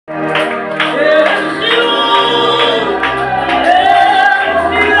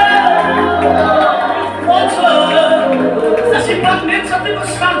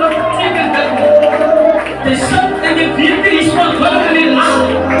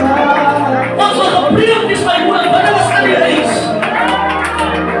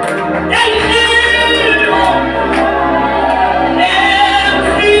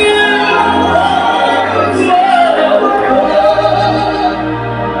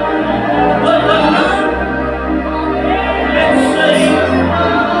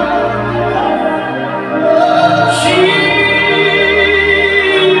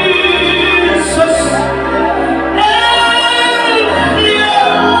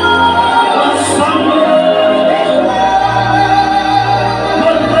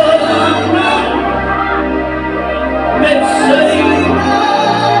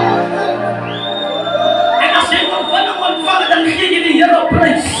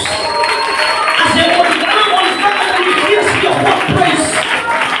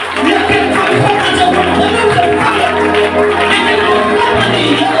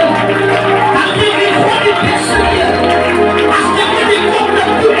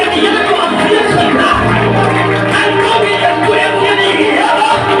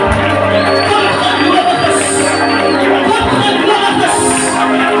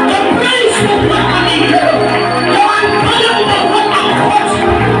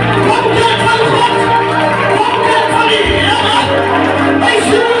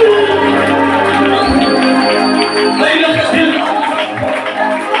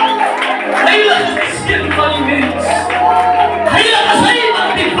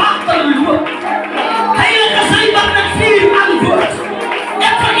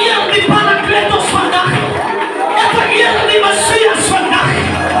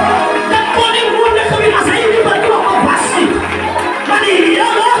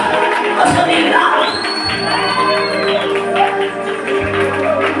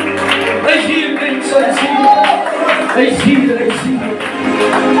Hij is hier, mensen, hij is hier. Hij is hier, hij is hier.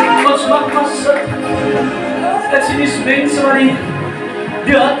 Ons mag maar sit. Het zijn die mensen waar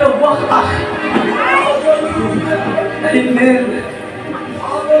die hadden wacht ach. Amen.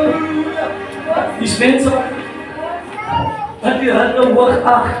 Die mensen wat die hadden wacht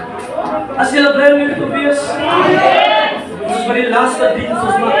ach. As jy blij om te wees. Ons is vir die laaste dienst,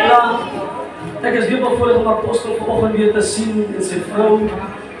 ons maak klaar. Ek is weer bevoorrecht om apostel vanoggend weer te sien en sy vrou.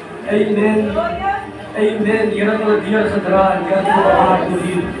 Amen. Amen. Here het hulle deur gedra en Here het hulle bewaar deur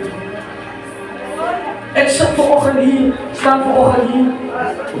hier. Ek sit vanoggend hier, staan vanoggend hier.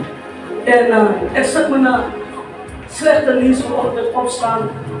 En ek sit met 'n slegte nuus vanoggend opstaan.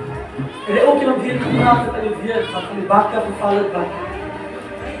 En ek ook iemand weer gepraat het aan die weer wat van die bakke geval het wat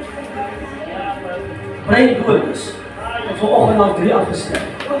brein dood is. En vanoggend al 3 afgestel.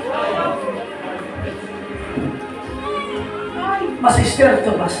 Maar sy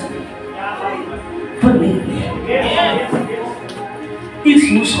sterfte was nie. Vir my nie. Iets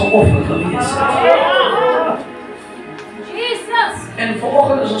moes geoffer gewees het. En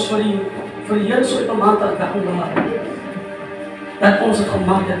vanoggend is ons vir die Here so uitermate dankbaar dat ons het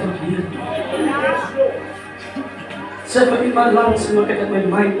gemaak het tot hier. Sê vir iemand langs en ek het my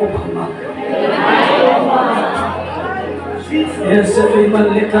mind opgemaak. Ja, sê vir iemand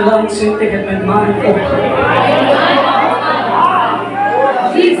lekker langs en ek het my mind opgemaak.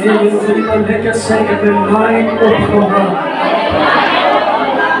 Ja, jy moet vir iemand lekker sê ek het my mind opgemaak.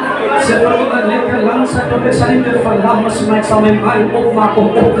 Sê vir iemand lekker langs en ek sal nie meer verlang as ek sal my mind opmaak om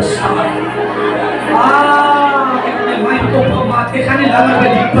op te staan. Ek het my mind opgemaak. Ek gaan nie langer by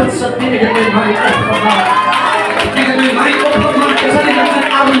die punt sit nie, ek het my mind opgemaak. Ek het my mind opgemaak, ek sal nie dat my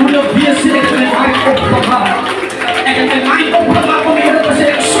armoede wees nie, ek het my mind opgemaak. Ek het my mind opgemaak om Here te sê,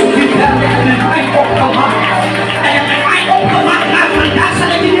 ek soek die Here, ek het my mind opgemaak. Ek het my mind opgemaak, maar vandag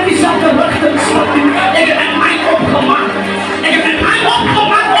sal ek nie in diezelfde richting stap nie. Ek het my mind opgemaak. Ek het my mind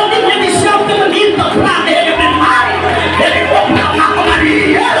opgemaak om nie in diezelfde manier te praat. Ek het my mind opgemaak om aan die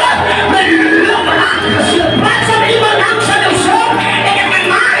Here my love aangeslip. Praat van iemand langs aan jou so, ek het my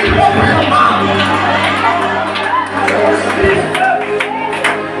mind opgemaak.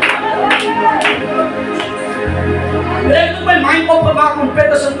 Ek het my mind opgemaak om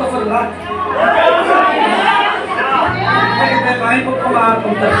Paterson te verlaat. Ek het my mind opgemaak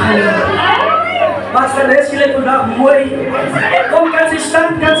om te gaan. Wat vir les julle vandag mooi. Kom, kan sy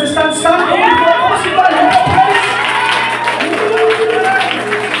staan, staan. Kom as jy bal.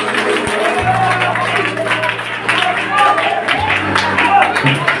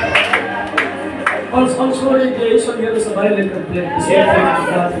 Ons hoor die idee van Here is 'n baie lekker plek.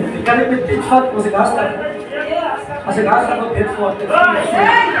 Ek kan net dit vat as ek afstap. As ek afstap op Bedford.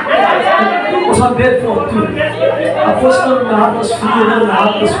 Ons gaan Bedford toe. Apostel na ons vriende,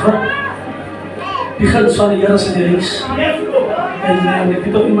 na ons vriend. Die guns van die Here is in die reis. En ek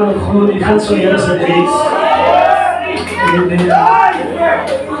weet ook iemand glo die guns van die Here is in die reis.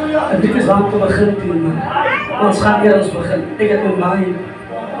 En dit is waar te begin doen. Ons gaan eers begin. Ek het my mind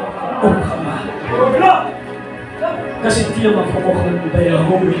opgemaak. Dat is het thema vanochtend bij een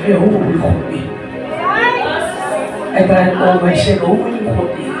honger God niet. Ik ben al mij zeggen, honger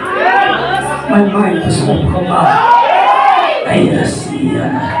God niet. Mijn mind is opgemaakt. Hij is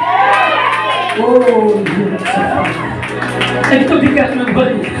hier. Oh, ik doe die kerk met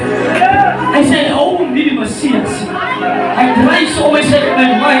bidden. Hij zei, honger niet de Messias. Hij draait zo om en zegt, mijn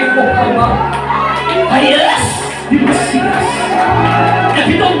mind opgemaakt. Hij is die Messias. En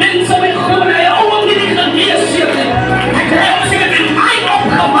wie dan mensen met groene ogen die niet genees zitten. Hij krijgt zich met mijn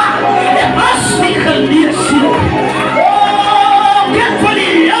opgemaakt. Het was niet genees zitten. Oh, kijk van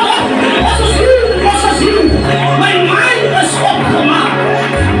die Here. Als een ziel. Mijn mind is opgemaakt.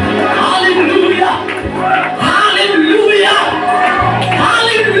 Halleluja. Halleluja.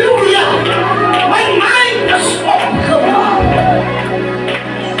 Halleluja. Mijn mind is opgemaakt.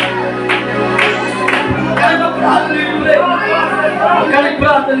 Kan ik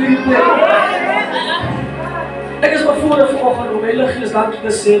praten in uw plek? Ek is bevoorrecht vanoggend om Heilige Gees dankie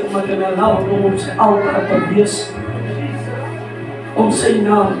te sê omdat hy my help om sy altaar te wees, om sy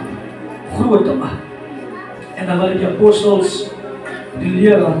naam groot te maak. En dan wil ek die apostels, die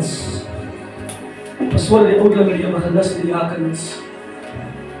leerlings, pastoor die ouderlinge, die evangeliste, die diakens,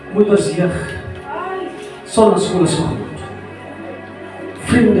 moeders, jeug, sonneskool is goed,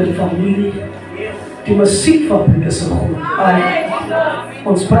 vriende, familie, die musiekfabriek is goed,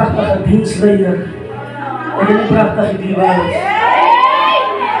 ons prachtige dienstleider, en die prachtige die wereld.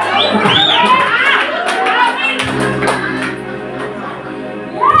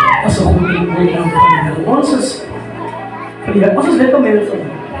 As se goeie naam van die Here. Ons is lekker mense.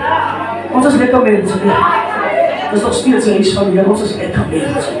 Ons is lekker mense. Dit is nog steeds 'n huis van die Here. Ons is lekker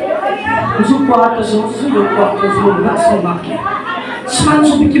mense. Ons is kwaad, ons is heel kwaad, ons wil niks van maak nie. Span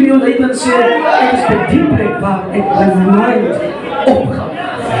so 'n bietjie meer uit en sê, ek is by die plek waar ek my mind opgaan.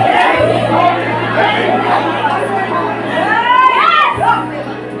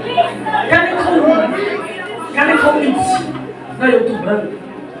 Kan ek gewoon iets na jou toe bring?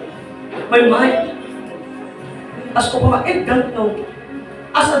 My mind, as op maar ek dink nou,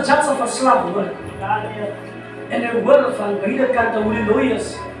 as 'n Jansen verslag word, en hy hoor van beide kante hoe die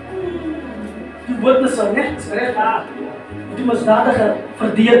lawyers, die witnesser, net, is reg, die misdadiger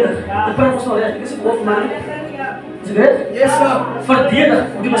verdedig, die praat ons nou reg, ek is die hoofman, is reg? Yes, sir. Verdedig,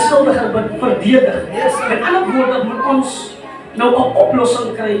 die beskuldiger verdedig, met ander woorde moet ons nou 'n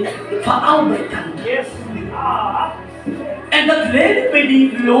oplossing kry vir albei kante. En dat leidt bij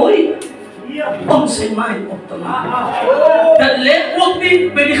die looi om zijn mind op te maken. Dat leidt ook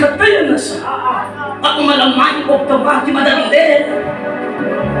niet bij die getuigenissen om een mind op te maken, maar dat leidt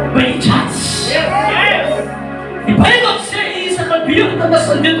bij die chats. Die Bijbel zegt in zijn gebeurde dat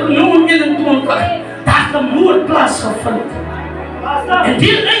ze dit noemen in een toondag, dat de moord plaatsgevonden. En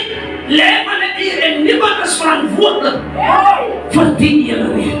die leidt maar net hier en niemand is verantwoordelijk voor die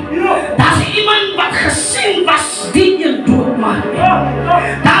jullie. Dat is iemand wat gezien was die je doodmaakte.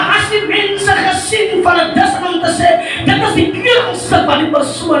 Daar was die mensen gezien van het des om te zeggen, dat is die kleinste van die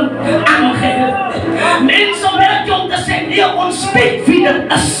persoon aangegeven. Mensen werken om te zeggen, die ons weet wie dat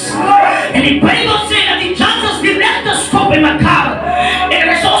is. En die Bijbel zegt dat die Jansen die rechter stoppen in elkaar. En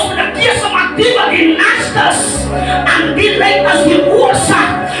er is ons met de kiezer maar die wat die naast is. En die lijkt als die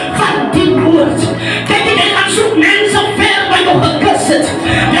oorzaak van die woord. Kijk, jij gaat zoeken mensen ver waar je gekust zit.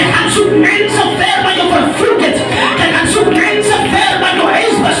 Jij gaat zoeken mensen ver waar je vervloekt het. Jij gaat zoeken mensen ver waar je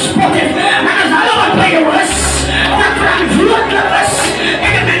huis bespot het. Maar dat is allemaal bij jou is. Dat verantwoordelijk is.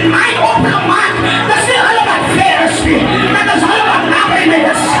 Ik heb met mij opgemaakt. Dat is niet allemaal ver is. Maar dat is allemaal nabij mij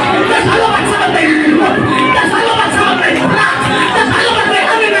is. Dat is allemaal samen bij loop. Dat is allemaal samen bij praat. Dat is allemaal bij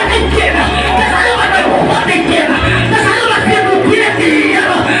anderen inkennen. Dat is allemaal bij hoort inkennen. Dat is allemaal bij proberen te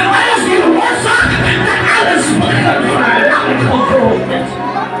leren. Alles die oorzaak dat alles begint verlangt gevoeld. Ik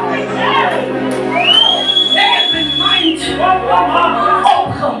heb mijn mind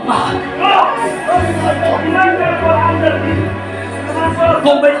opgemaakt.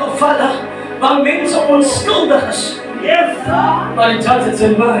 Kom bij gevallen waar mensen onschuldig is. Maar die Jansen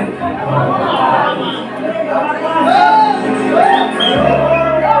zijn mij.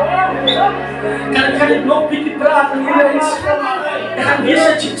 Kan ik nog een beetje praten hier eens? Ik ga weer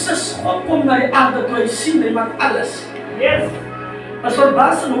zeggen, Jesus, God komt naar de aarde toe, je ziet, hij maakt alles. Maar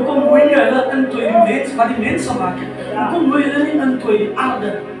verbaasd hoe kom je hulle in toe die mens, wat die mensen maken? Hoe kom je hulle niet in toe die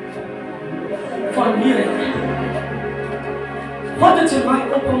aarde formeren? God het in mij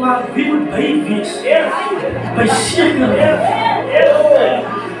opgemaakt, wie moet bij wees? Bij cirkelen.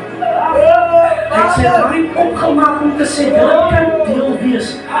 Hij is in mij opgemaakt om te zeggen, dat kan deel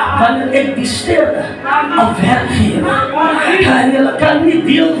wees wanneer ik die sterren op werk geef. En je kan niet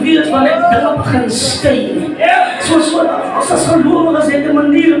deel wees wanneer ik erop ga steken. Zoals als gelovigen zijn de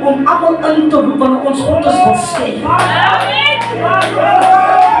manier om allemaal in te roepen naar ons God is wil steken.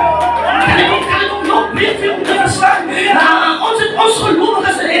 Kan ik ook nog meer veel om te verstaan? Ons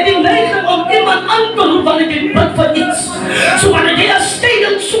gelovigen zijn die neigen om iemand aan te roepen wanneer ik bid voor iets. Zo wanneer je een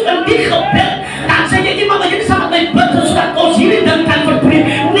steden zoekt en die gebed, dan zeg je iemand dat je samen met bidden zodat ons jullie dan kan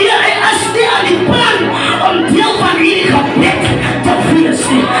verbreken. Nee, hij is niet aan die plan om deel van jullie gebed te vieren.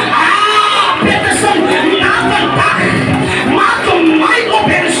 Paterson, na vandaag, maak om mij op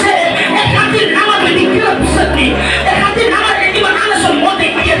en zeg, ik ga die namen met die club zitten. Ik ga die namen met iemand anders een mond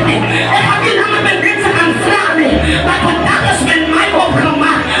in eten. Ik ga die namen met mensen gaan vragen. Maar vandaag is met mij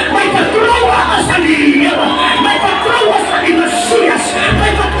opgemaakt. Mijn vertrouwen is aan die Heer. Mijn vertrouwen is aan die Messias.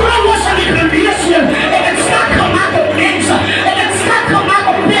 Mijn vertrouwen is aan die geneesheer. Ik heb sterk gemaakt op mensen. Ik heb sterk gemaakt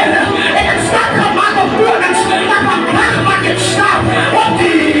op bergen. Ik heb sterk gemaakt op konings. Maar vandaag maak ik sterk op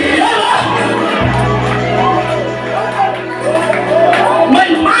die Heer.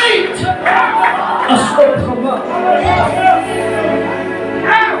 Mijn mind is opgemaakt.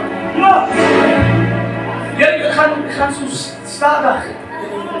 Jullie gaan zo stadig.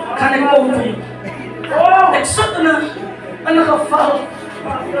 Kan ik komen voor je? Ik zit in een geval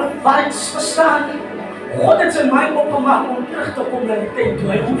waar ik verstaan. God heeft zijn mij opgemaakt om terug te komen naar die tijd toe.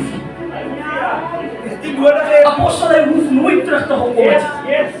 Hij hoeft niet. Apostel, hij hoeft nooit terug te komen.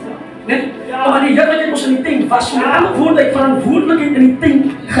 Nee? Maar die Heer het ons in die tijd was. Met andere woorden, hij verantwoordelijkheid in die tijd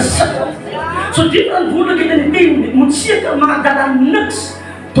gezet. Zo die verantwoordelijkheid in die tijd moet zeker maken dat er niks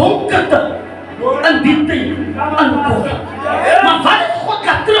donkerte in die tyd inkom. Maar wat God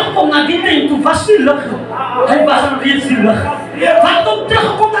laat terugkom na die tyd toe, was die lig. Hy was reeds die lig. Wat om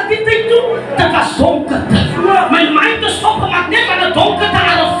terugkom na die tyd toe, dit was donkerte. My mind is opgemaak, net van die donkerte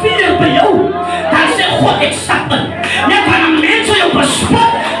aan die vuur by jou. Dan sê God, ek stap in. Net van die mense jou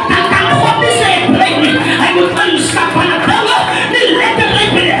bespot, dan kan God nie sê, ek bly nie. Hy moet instap van die dinge, nie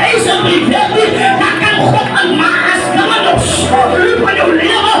letterlijk by die huis en by die werk nie. Dan kan God in maak as dinge nog skot loop in jou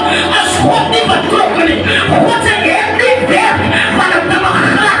leven, as God nie betrokken nie. God sê, jy het nie werk, van die dinge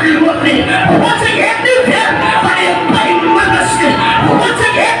glad loop nie. God sê, jy het nie werk, van die pijn mannes nie. God sê,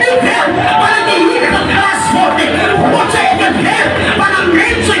 jy het nie werk, van die hier geglas word nie. God sê, ek het werk, van die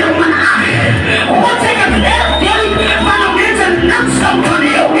mense jou man ag. God sê, ek het werk, van die mense nakskap van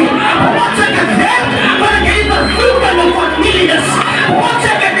jou nie. God sê, ek het werk, van die hele groep in die familie is. God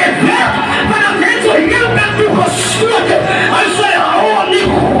sê, ek het werk, van die mense heel kan toe gestoot. Hy sê, oh nie,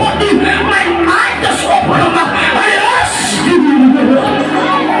 God nie, my mind is opgemaak. Hy is die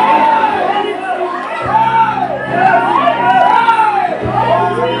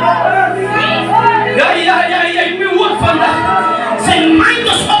Ja, my woord vandag. Sy mind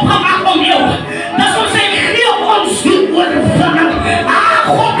is opgemaak om jou. Dis om sy gee ons die oorwinning.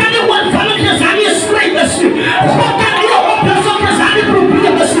 God kan nie oorwinning is aan die strijd is nie. God kan nie oplossing is aan die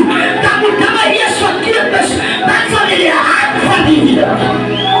probleem is nie. Dan moet dinge eers verkeerd is. Dan sal jy die hand van die Heer.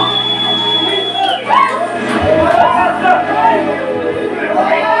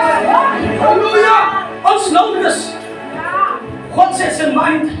 Halleluja! Ons nou is. God sê sy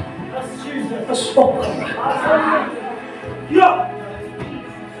mind is opgemaak. Ja.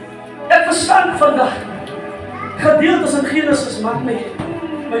 Ek verstaan vandag. Gedeeltes in Genesis maak my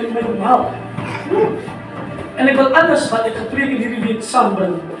normaal. En ek wil alles wat ek gepreek in hierdie week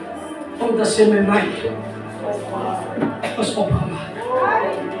saambring, om te sê my mind is opgemaak.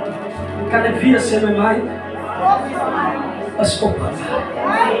 Kan ek weer sê my mind is opgemaak.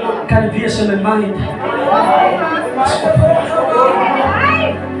 Kan ek weer sê my mind is opgemaak.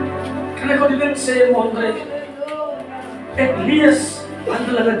 Kan ek wat die mens sê, Mondrek? Ek lees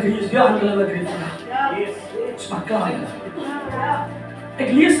Handelinge 3, is weer Handelinge 3 vandag. Is maar klaar. Ek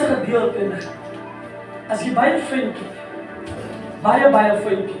lees die gedeelte, as jy baie fyn kyk, baie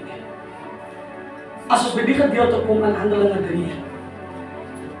fyn kyk, as ons by die gedeelte kom in Handelinge 3,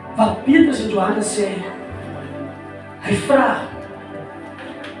 wat Paterson en Johannes sê, hy vraag,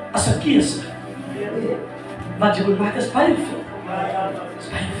 as 'n keuse, wat jy moet maak, is baie veel.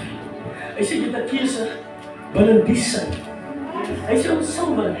 Hy sê, jy het 'n keuse, binne die sin. Hy sê, ons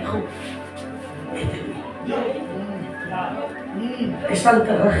silwer en goed, het dit nie. Hy staan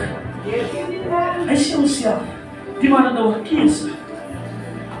terug. Hy sê homself, die man het nou 'n keuse.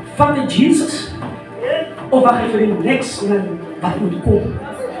 Vat hy Jesus, of wag hy vir die next man wat moet kom,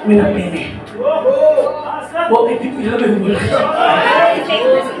 met 'n penny. Wat ek dit julle behoor.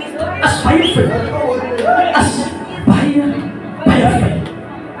 As baie vriend, as baie vriend,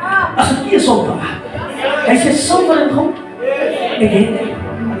 as 'n keuse om te maak. Hy sê, silwer en goed, ek het nie.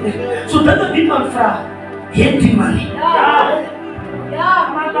 So dit wat die man vraag, het die man nie.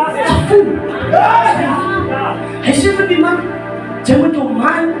 Hy sê vir die man, jy moet jou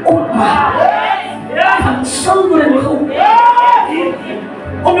mind opmaak, van silwer en goed.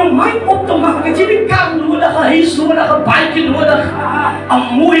 Om jou mind op te maak, het jy die kar nodig, 'n huis nodig, 'n baadjie nodig, 'n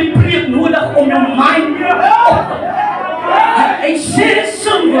mooi preek nodig om jou mind op te maak. Hy sê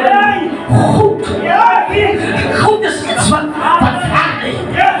silwer en goed. Goed is iets wat waarde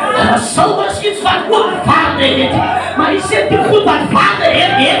het. Silwer is iets wat ook waarde het. Maar hy sê die goed wat waarde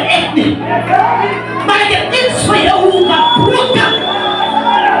het, het ek nie. Maar ek het iets vir jou wat broken.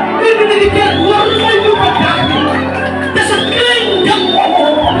 Ek wil nie keer hoor my jou bedrag nie. Dis 'n klein ding.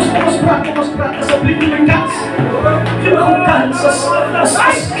 Kom ons praat, asseblief nie my kans. Geef my goed kans,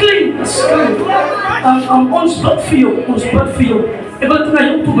 as klein. Ons bid vir jou, Ek wil dit na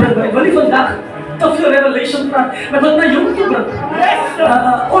jou toe bring, ek wil nie vandag te veel revelation praat, maar ek wil dit na jou toe bring.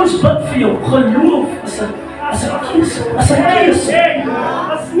 Ons bid vir jou, geloof as 'n keuse. As 'n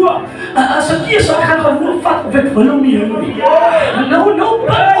keuse, ek gaan geloof vat, of ek wil hom nie hou nie. Nou bid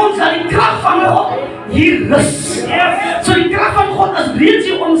ons aan die krag van God hier rus. So die krag van God is reeds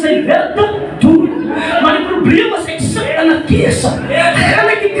hier om sy werk te doen. Maar die probleem is, ek sit in 'n keuse. Gaan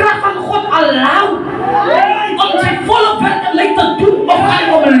ek die krag van God allow om sy volle werk in my te doen, of gaan ek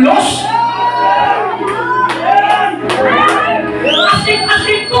hom los? As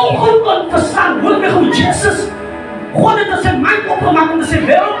ek kom goed kan verstaan, hoor my goed, Jesus, God het sy mind opgemaak om te sê,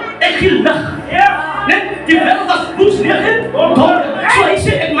 wêreld, ek gee lig. Net, die wêreld was boesleeg, donker. So hy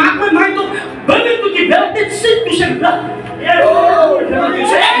sê, ek maak my mind op, binne toe die wêreld net sien, toe sê lig.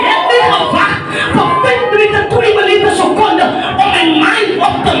 So ek het nie gewag vir 5 minute, 2 minute, sekonde om my mind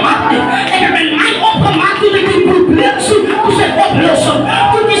op te maak nie. Ek het my mind opgemaak toe ek die probleem sien, toe ek oplossing,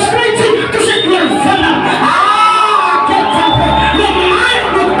 toe die strijd sien, toe ek oorwinning. Get up, your mind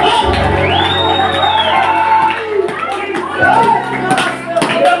moet op.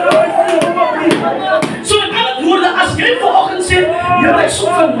 So in alle woorde, as jy vanoggend sê, jy het so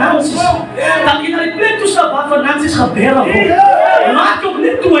finansies, dan jy na die plek toe stap waar finansies gebeur word. Maak ook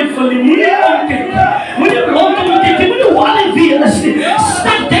net toe uit van die moeie omkijk. Moeie rondom kyk, jy moet nie wally wees nie.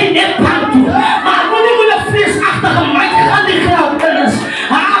 Stap jy net bang toe. Maar moeie moet een vreesachtige mind gaan die grauw in is.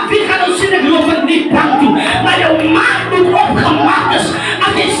 Wie gaan ons sien, ek loop het nie bang toe. Maar jou maag moet opgemaak is.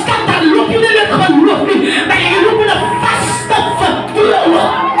 As jy stap, dan loop jy nie met geloof nie. Maar jy loop met een vaste vertrouwe.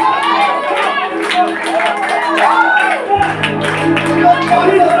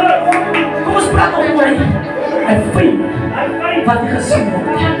 Kom ons praat op my. En fijn. Wat jy gesien word.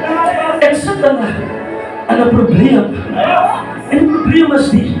 Ek sit dan in een probleem. En die probleem is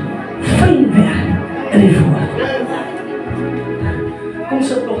die fijn werk in die woord. Kom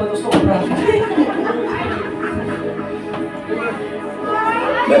sit nog, dat ons nog praat.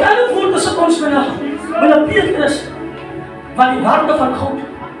 Met alle woorde sit ons met een Petrus van die waarde van goud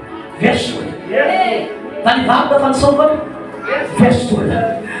wegstoot. Van die waarde van silver wegstoot.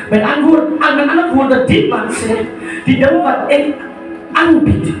 Met andere woorden, die man sê, die ding wat ek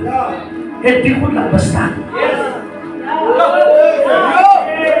aanbied, het die goed laat bestaan.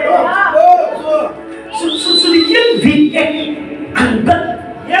 So die een wie ek aanbid,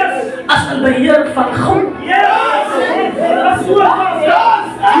 as een beheer van God.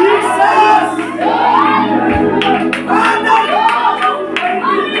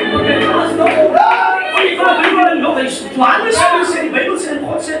 Johannes sê, die Bijbel sê, en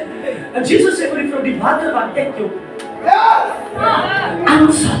God sê, en Jesus sê vir die vrou, die water wat ek jou aan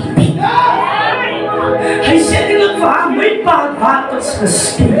sal bied. Hy sê eindelijk vir haar, my pa het waters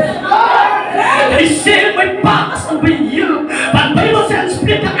gesteer. Hy sê, my pa is in beheer, want Bijbel sê, in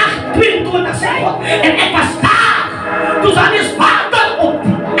Spreuke 8:22 sê God, en ek was daar, toe daar is water op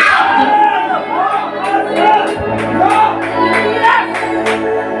die aarde.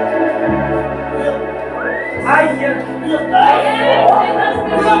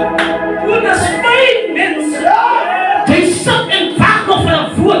 Dit is fijn, mensen. Jy sit en wacht op een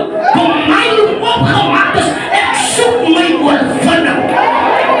woord. Door my opgemaakt is, ek soek my oorwinning.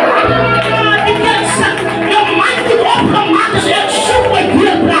 Die kind sit, door my opgemaakt is, ek soek my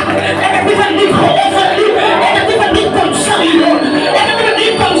deurbraak. Ek het even niet geoffen nie. Ek het even niet kon sing nie. Ek het even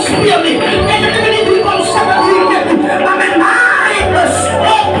niet kon speel nie. Ek het even niet kon sing nie. Maar my mind is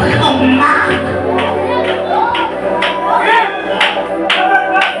opgemaakt.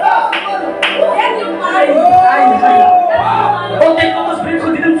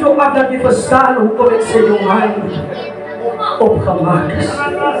 Dat jy verstaan hoekom ek sê jou mind opgemaak is.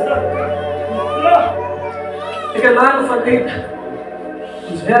 Ek het maanden van dit,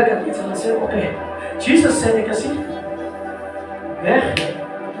 ons werk het iets en dan sê, oké, Jesus sê, ek is hier, weg.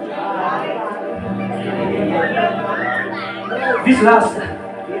 Wie is laatste?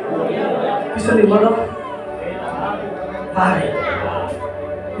 Wie is in die middel? Waarheid.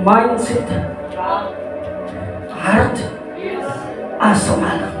 Mindset. Hart.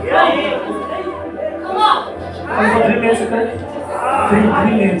 Asemhaling. Kan ik wel 3 mensen krijgen? 3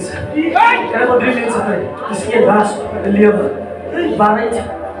 mensen. Kan ik wel 3 mensen krijgen? Dus hier baas, de leeuwen. Waarheid.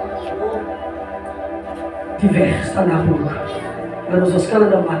 Die weg staat naar boek. Dat is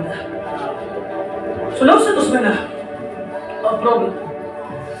verschillende maanden. Zo nou zit ons met een probleem.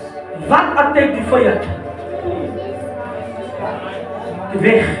 Wat attack die vijand? De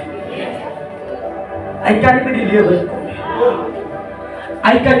weg. Hij kan niet met die leeuwen komen.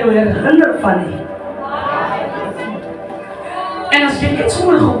 Hy kan jou herinner van nie. En as jy iets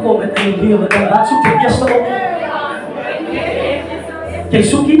oorgekom het in die lewe, dan wat soek jy eerst op? Jy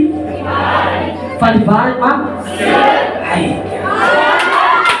soek nie? Van die waarheid, man? Hy.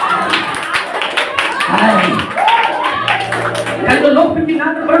 Kan jy nog met die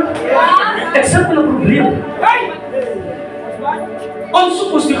nader bring? Ek sit met een probleem. Ons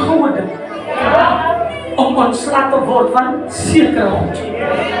soek ons die goeie ding. Om ontslaat te word van sekere goed.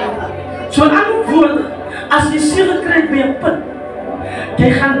 So in ander woorde, as jy seker krijg by een punt, jy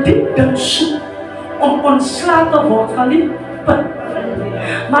gaan dit ding soek om ontslaat te word van die punt.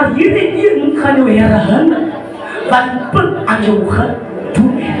 Maar hierdie een gaan jou herinner wat die punt aan jou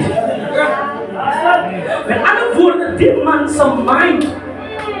gedoen het. Met ander woorde, die man sy mind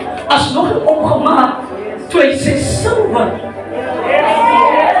as nog opgemaak toe hy sê silver.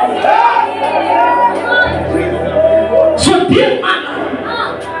 So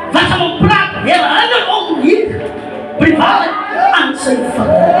Wat ze moet praten, herinner ook hier. Privaat aan zijn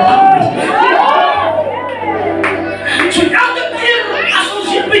verlangen. Zo elke keer als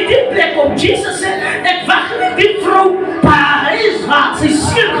ons hier bij dit plek op Jezus zegt, ik wacht met die vrouw Parijs waar ze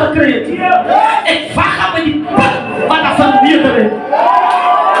ziel gekregen. Ik wacht met die put wat er van meerdere.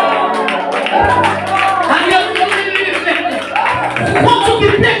 God zoekt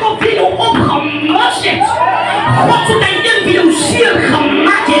die plek op die je opgemast hebt. God zoekt een ding die je ziel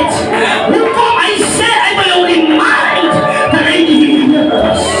gemaakt hebt. Hoe kom hij zeggen, hij wil jou die mind dat hij die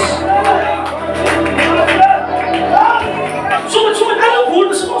is. Zo met andere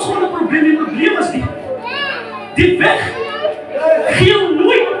woorden, ze was gewoon een probleem. Het probleem was die weg ging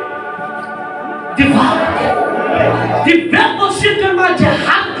nooit die waarheid. Die weg wil zitten, maar je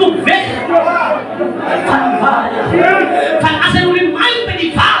hart komt weg van die waarheid. Van als hij een mind bij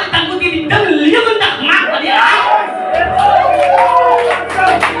die waarheid, dan moet hij die dingen levendig maken van die hart.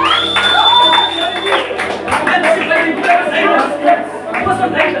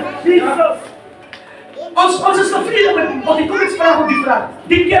 Ons is tevreden met, want ik kom iets vragen op die vraag.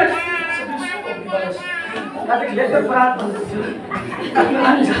 Die kerk. Laat ik lekker praten.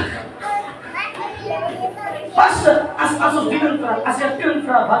 Pastor, als ons dingen vragen, als je een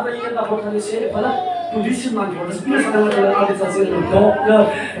vraag wat wil je dan organiseren, voilà, politieman worden. Dat is niet zo dat we altijd zeggen, een dokter,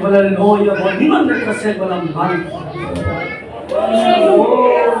 we een lawyer, maar niemand heeft gezegd, we een man.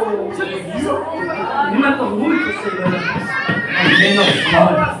 Niemand heeft nooit gezegd, men of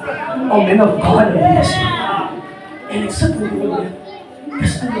God. Oh, men of God is. En ik zeg voor je, dat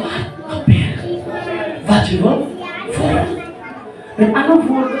is een gebeuren. Wat je wil, voor. Met andere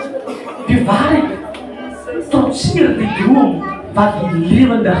woorden, die waarheid trotseert die droom wat je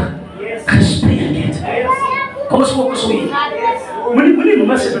levendig gesprek hebt. Kom eens focus op je. Meneer,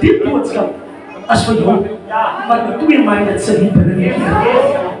 maar dit boodschap als voor jou, maar de twee mijnen zijn niet binnen.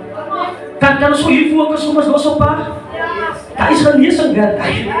 Kan ons voor je focus op ons op pa? Dat is geen eerste werk.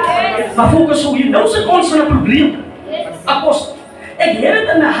 Maar focus op je, nou is het ons een probleem. Apostel, ik heb het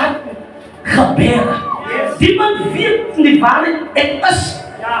in mijn hart gebeuren. Die man weet niet waar het is.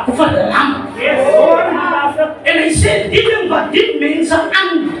 Verlang. En hij zegt dingen wat dit mensen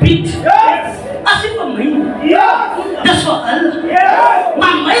aanbiedt. Als ik van mij, dat is voor hen.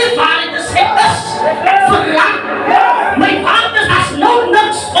 Maar mijn waarheid is het is verlang. Mijn waarheid is als nou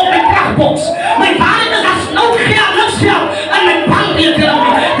niks op mijn krachtbox. Mijn waarheid is als nou geen niks jou en mijn bankrekening.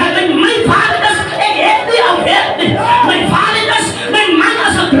 Dat mijn waarheid is, ik heb niet al werk niet. Mijn waarheid is, mijn man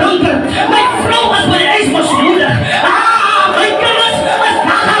is een dronker. Mijn vrouw is bij de ijsbosmoeder. Mijn kinders is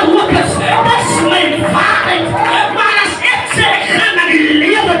nagehoekers. Dat is mijn waarheid. Maar als ik zeg, ik ga naar die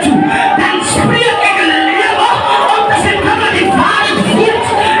leven toe, dan spreek ik leven om te zeggen dat die waarheid voelt.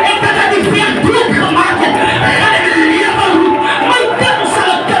 En dat die veel dood gemaakt heeft. Ga ik leven roepen. Mijn kind zal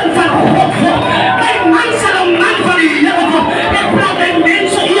een kind van God worden. Mijn man zal een man van die leven worden. Ik praat met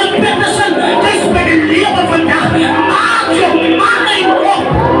mensen hier in Paterson. Dat is bij de leven vandaag. Maak je mannen op.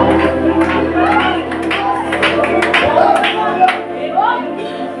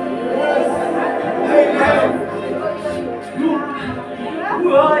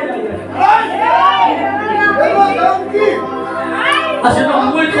 Als je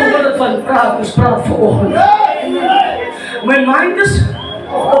nog nooit gehoord hebt van praat, dus praat voor ogen. Mijn mind is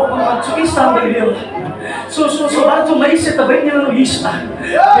op wat zo is aan de wereld. Zo waar het om mij zit, dan weet je nog hier staan.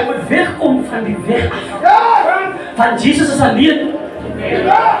 Je moet wegkomen van die weg af. Van Jezus is alleen.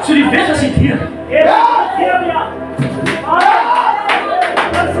 Zo die weg is niet hier.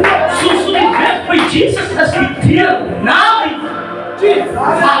 Zo die weg bij Jezus is niet hier. Na die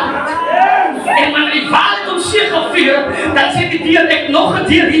en wanneer die waarheid om zich gevierd, dan zit die dier echt nog een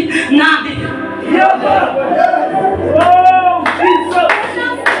dier hier na die. Oh, Jesus!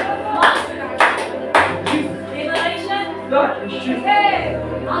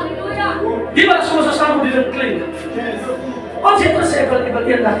 Die was zoals we staan op die klinken. Ons heeft gezegd, ik wil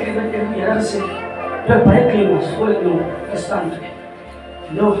één dag hier gezegd. Ik ben bij klimmers, voor ik nog verstaan.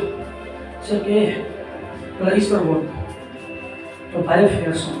 Nou, zeg ik, luister worden. Ik ben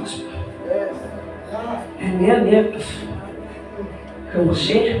veel soms. En meer gewoon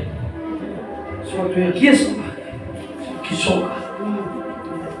zeggen, zoals we kiezen, kiezen.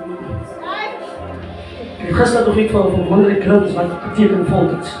 Ik ga dat toch niet van andere kleuren, wat betekent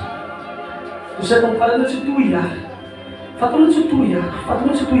volgt. Dus zeg dan, wat is het 2 jaar? Wat is het 2 jaar?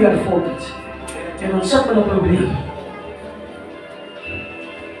 Wat is het 2 jaar volgt? En dan zet men een probleem.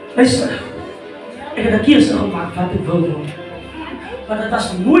 Luister, ik heb een keuze gemaakt wat ik wil doen. Maar dat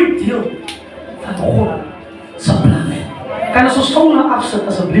was nooit deel van God zijn plan. Kan je zo schoon afzetten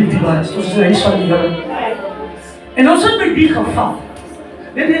alsjeblieft die waarheid, zoals in de huis van die Heer. En dan zit bij die geval.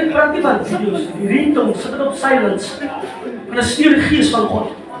 Net hier praat nie van video's, die ringtones, sit dit op silence. En dan stuur die gees van God.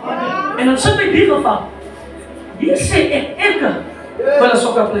 En dan sit my die geval. Hier sê ek wil 'n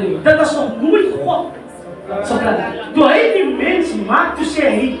sokker play. Dit was nog nooit God se plan. Toe hy die mens maak, toe sê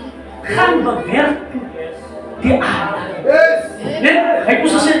hy, gaan bewerk die aarde. Nee, hy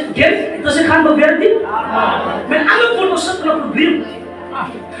moes sê, dat hy gaan bewerk die aarde. Met ander woorde, ons sit in 'n probleem.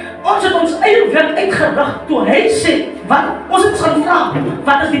 Ons het ons eie werk uitgedag toe hy sê, wat ons het gaan vra,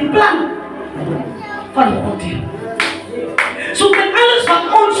 wat is die plan van God hier? So met alles wat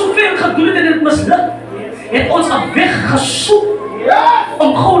ons so ver gedoen het en het misluk, het ons 'n weg gesoek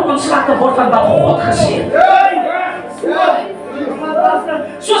om gewoon ontslag te word van wat God gesê het.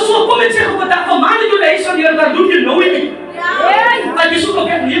 So kom en sê op 'n dag van maande toe hy sê jy dan doen jy nou nie. Maar jy soek ook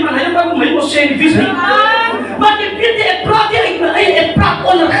nie maar hy het my mos sê nie vis nie. Maar jy weet ek praat nie uit my eie, ek praat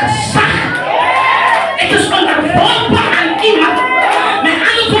onder gesag. Ek is onderworpe aan iemand. Met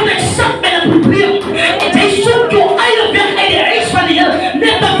ander woorde, ek sit met 'n probleem. En jy soek jou eie weg uit die huis van die Here,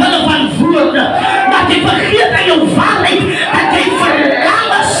 net te wille van woorde. Maar jy vergeet aan jou waarheid dat jy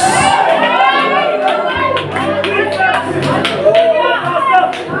verlang is.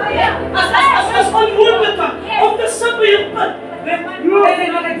 As onmoontlik om te sit by jou punt.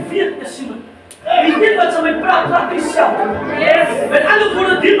 En ek weet is iemand. Ek weet wat sy my praat nie self. Met ander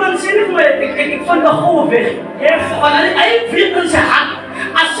woorde, die man sê nie vir my, ek vind 'n goue weg. Want hy weet in sy hart,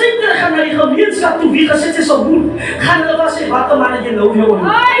 as sy terug gaan na die gemeenskap toe, wie gesit sy sal boer, gaan hulle was sê, wat 'n man het jy nou weer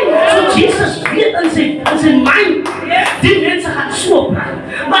onder. So Jesus weet in sy mind, die mense gaan so praat.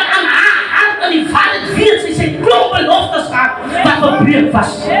 Maar aan haar hart, aan die waarheid weet sy klomp beloftes gehad, wat verbreek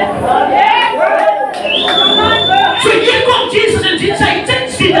was. So hier kom Jesus en Jesus sê,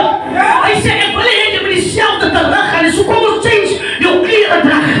 change dit. Hy sê, ek wil hê jy moet dieselfde terug gaan. So kom ons change jou klere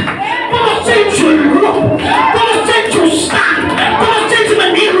dra. Kom ons change jou loop. Kom ons change jou staan. Kom ons change die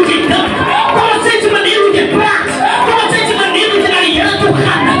manier hoe jy dink. Kom ons change die manier hoe jy praat. Kom ons change die manier hoe jy na die Here toe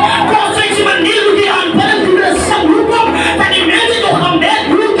gaan. Kom ons change die manier hoe jy aanbid hoe jy sang. Hoe kom dat die mense toch gaan merk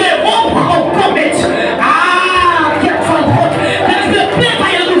hoe jy opgekom het. Kind van God. Dit is de plek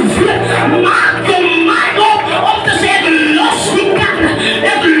waar jy moet voelen. Maak jou mind op om te sê, ek los die kan.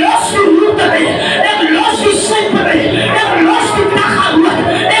 Ek los die roetery. Ek los die sypery. Ek los die daghoud.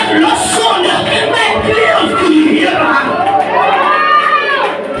 Ek los sonde. My kleef die Here aan.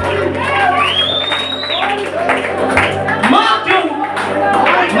 Maak jou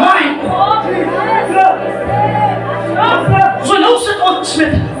mind. So nou sit ons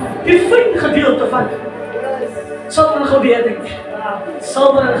met die fyn gedeelte van silwer en goud die het ek.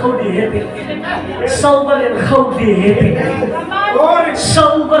 Silwer en goud die het ek. Silwer en goud die het ek.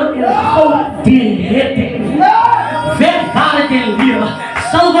 Silwer en goud die het ek. Wegwaarheid en lewe.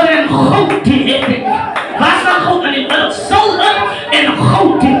 Silwer en goud die het ek. Waar is dan goud in die middel? Silwer en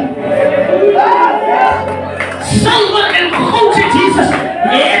goud die. Silwer en goud sê Jesus.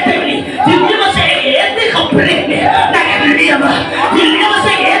 Het ek nie. Die lewe sê het nie gebrek nie. Dat ek lewe. Die lewe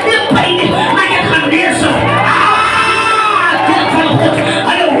sê het nie pyn nie. Dat ek gaan lees. Kind van God.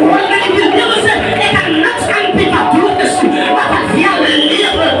 Hulle hoor my die lewe sê ek kan niks aanbied wat dood is. Maar wat vir jou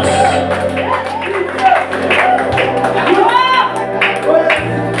lewe is.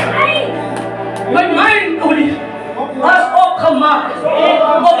 My mind, Olie, was opgemaak.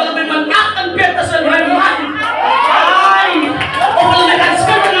 Of hulle met my nacht en Paterson, my mind. Of hulle kan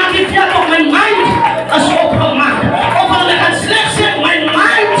skrikken aan die veld op my mind, is opgemaak. Of hulle kan slecht sê, my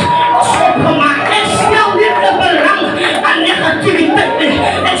mind is opgemaak. Ek stel nie te belang aan negativiteit nie.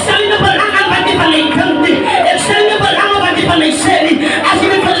 Ek stel nie te belang aan wat die van my kind nie. Ek stel nie te belang aan wat die van my sê nie. As jy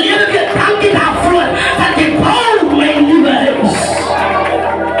my verlede weer dankie daarvoor, dat jy bouw my nieuwe huis.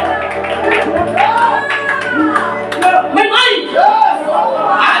 My mind!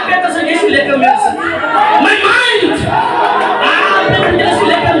 Paterson is nie lekker mense. My mind! Paterson is nie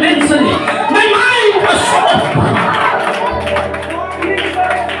lekker mense nie. My mind is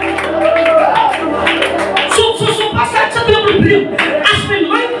So, pas ek sit in 'n probleem. As my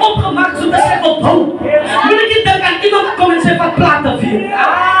mind opgemaak so dat ek opbou. Moet ek nie dink aan iemand kom en sê wat plaat te vir.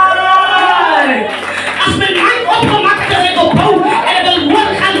 As my mind opgemaak het dat ek opbou en ek wil hoor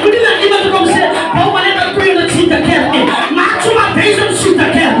gaan, moet nie naar iemand kom sê, bou maar net een 200 seat kerk nie. Maak so maar 1000 seat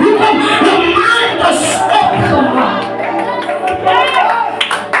kerk. Hoe kom? The mind is opgemaak.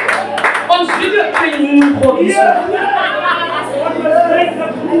 Ons video kan nie God is.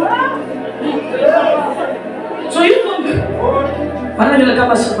 So hier kom. Parang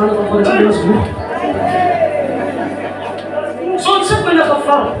nilagamas sa paano ko sa Diyos mo. So ons sit met 'n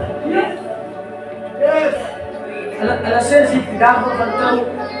geval. Hulle sê sy daag van trou.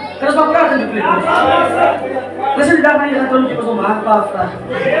 Kan ons maar praat in die plek. Kasi dapat yung katulong ko sa mga pa.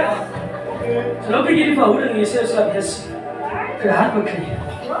 So, nung bigyan pa ulang yung sales lab, yes. Kaya magkaya.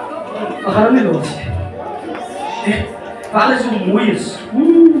 Makarami lo kasi. Fala yung muis.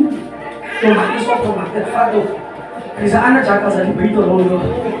 Tomates o tomates fato. Kaya anak siya kasi dito lo.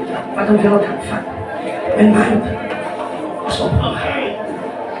 Patong siya fat. And mind. So,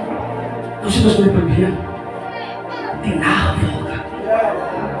 gusto mo pagbiyan. Tinahapon ka.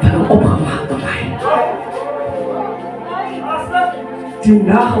 Parang operamat na mind.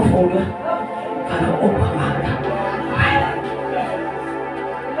 Tinahapon ka. Parang operamat na mind.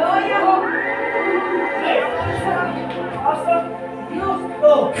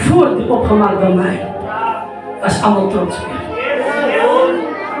 Voor de opgemaakt bij mij was allemaal trots op je.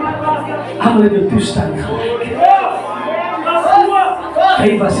 Allemaal in de toestand gelijk.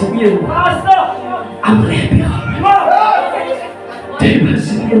 Hij was in je. Allemaal heb je gehad. Hij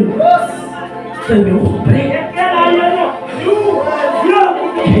was in je. Hij was opgebreken.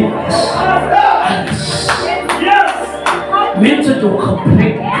 Hij was alles. Mensen door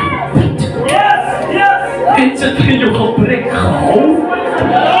gebrek. Mensen die door gebrek gehouden.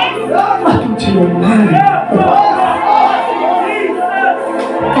 Wat doet je normaal?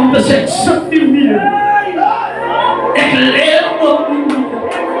 Omdat ik zat niet meer. Ik leer ook niet meer.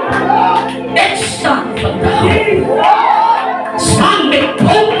 Ik sta vandaag. Staan met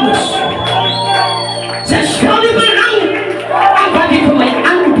pokers. Ze staan niet belang aan wat ik voor mij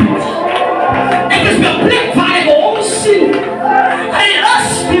aanbiedt. Ik is mijn plek waar ik omzien. Hij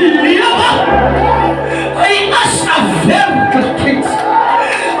is de leven. Hij is een werkelijkheid.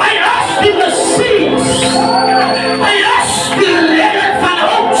 In the seas, I ask the letter van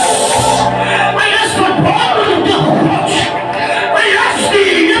ons. I ask the bottle of the watch. I ask the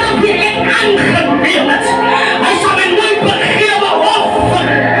little bit aangeneemd. Hij zal me nooit begeven of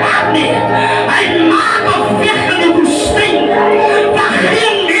verlaten. Hij maakt een weg in de woestijn. Waar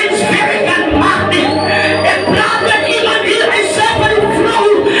geen mens weg kan maken. Ik praat met iemand hier en zei van die vrouw.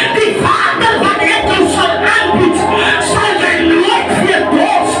 Die vader van het ons zal aanbieden. Zal zij nooit weer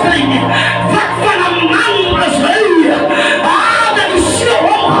doorspringen. Wat van een man is hij? Dat is zo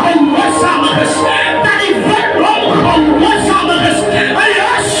ongehoorzamer is. Dat hij wat ongehoorzamer is. Hij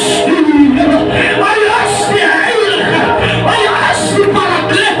is die heilige. Hij is die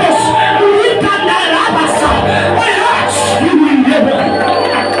parakletos. Wie kan daar rabassen? Hij is die heilige.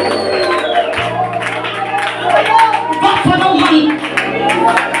 Wat van een man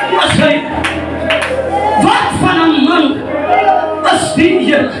is hij? Wat van een man is die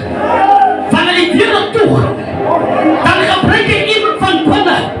hier? Wanneer ik hier naartoe ga, dan gebruik ik iemand van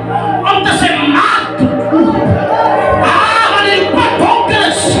binnen om te zijn maat te doen. Wanneer het pad donker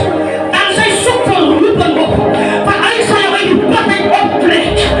is, dan zijn zoek van roepen op. Van hij zal je bij die pad in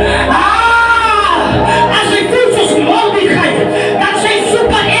optrekt. Als hij voelt zoals Mordechai, dan zijn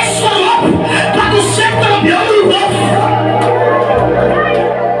zoeken is erop. Dat u zegt er op jou hoofd.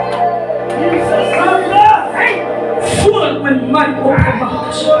 Voordat mijn mind opgemaakt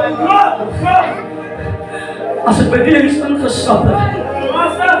is. Als ik bij die is ingestapt heb,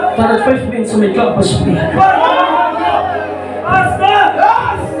 dan het 5 mensen met jou bespreken.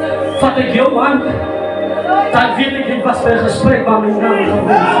 Vat ik jou aan, dan weet ik was bij een gesprek waar mijn naam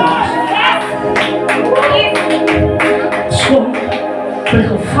geweest is. Schoon, bij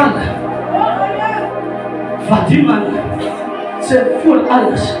gevallen. Wat die man zei voor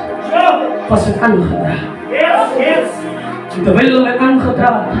alles, was het aangedragen. En terwijl hij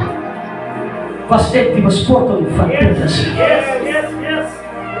aangedragen was ik die besporting van Paterson.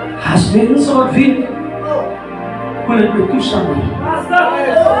 Als mensen wat weten, hoe het met toestand is.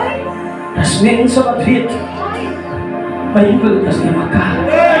 Als mensen wat weten, maar je wil het niet elkaar.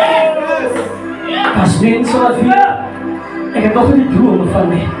 Als mensen wat weten, ik heb nog niet dromen van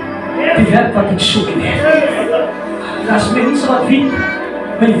mij. Die werk wat ik zoek niet. Als mensen wat weten,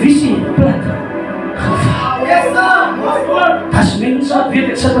 mijn visie plat gevaar. Als mensen wat weten,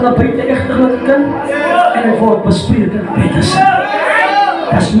 ik zet naar buiten echtelijke kant en ik word bespreken Paterson.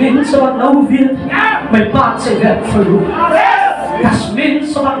 Als mensen wat nou weten, mijn paard zijn werk verloren. Als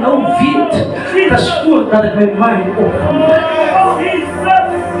mensen wat nou weten, dat is voordat ik mijn mind opkom.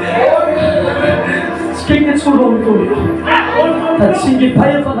 Het klinkt net zo rond voor jou. Dat zie je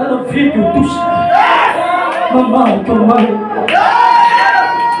bij je van een video toestand. Mama, kom maar.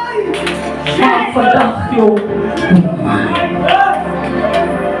 Maar vandaag, joh.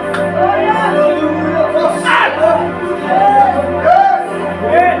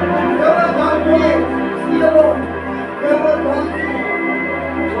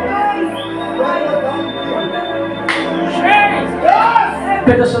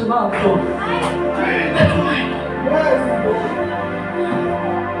 Paterson maakt, joh.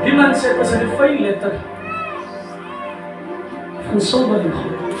 Die man sê, as hy die 5 letter van sobering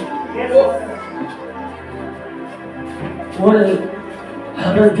goed. Hoor hy,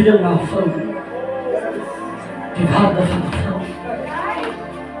 bring die na vrou. Die waarde van die vrou.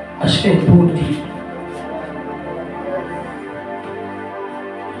 As jy boer die.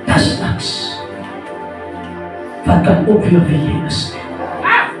 Das niks. Wat kan opweer wie jy is.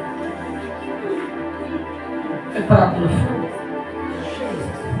 Ek praat met vrou.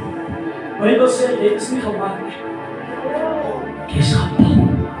 Maar jy wil sê, jy is nie gemaak nie. Jy is gebouw.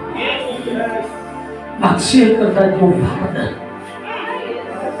 Maak seker dat jou waarde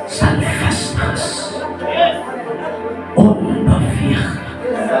standvastig is. Onbeweeglik.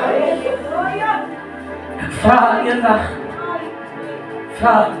 Ek vraag eendag,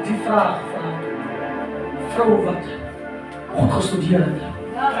 die vraag van vrou wat God gestudeer het,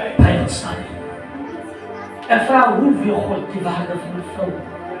 Bijbelstudie. Ek vraag hoe wil God die waarde van die vrou?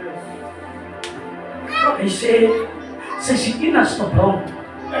 Hy sê, sy is die enigste bron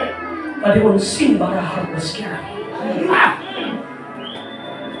wat die onsienbare hart beskerm.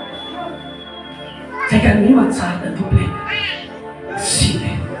 Sy kan niemand sy hart toeplek sien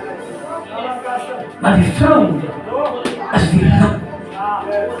nie. Maar die vrou as die lamp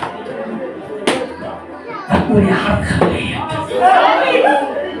wat oor die hart geleid het.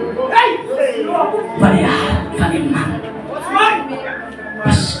 Wat die hart van die man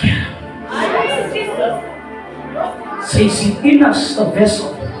beskerm. Sy is die enigste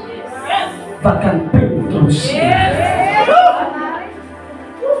wissel wat kan penetreren.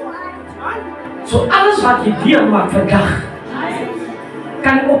 So alles wat jy deurmaak vandag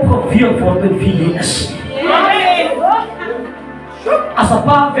kan opgeweer word met wie jy is. As 'n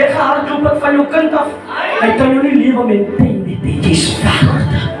pa weghardloop het van jou kind af, hy kan jou nie lewe met pyn nie, jy is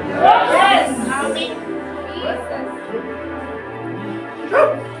waarde.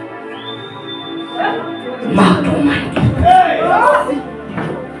 Maak jou mind op.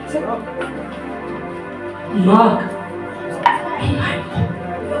 Maak jou mind op.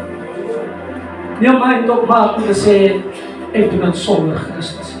 Nie mind op maak om te sê, ek doen het sonder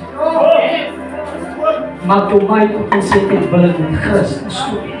Christus. Maak jou mind op en sê, ek wil het met Christus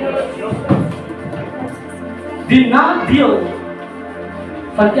doen. Die nadeel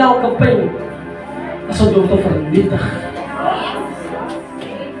van elke pyn is om jou te vernietig.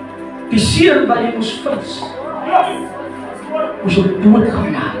 Die seer wat jy moes vins, moes jou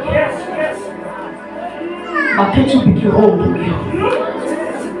doodgemaak. Maar kyk so'n bykie rondom jou.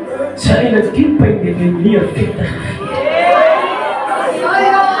 Sy eile die pyn het my meer vette gegeven.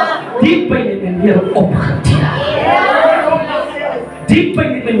 Die pyn het my meer opgeteer. Die pyn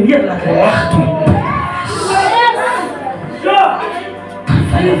het my meer laat lach toe die pyn is.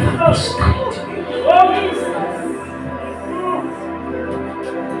 Terwijl van die strijd.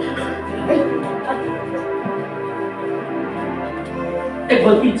 Ek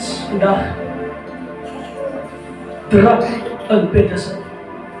wil iets vandag druk in Paterson.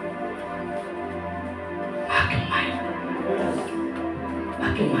 Maak jou mind.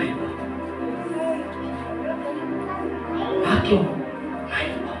 Maak jou mind. Maak jou mind.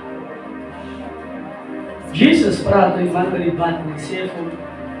 Jesus praat met die man met die bad en ek sê vir hom,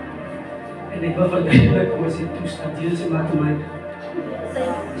 en ek wil verduidelik hoe sy toestand. Jesus maak jou mind.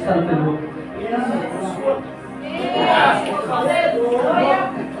 Staan op en loop.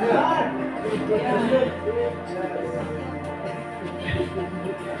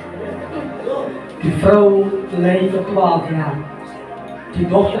 Die vrou lei vir 12 jaar. Die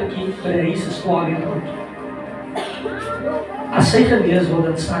dochtertjie by die huis is 12 jaar oud. As sy genees word,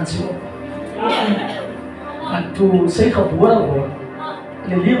 dan staan sy op. En toe sy gebore word, in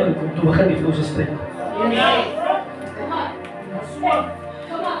die lewe kom, toe begin die vrou se strijd.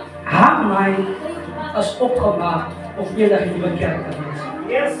 Haar mind is opgemaak of enige nieuwe kerk te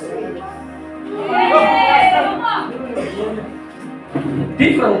wees.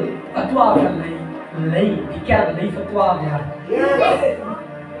 Die vrou wat 12 jaar lei, die kerk lei vir 12 jaar.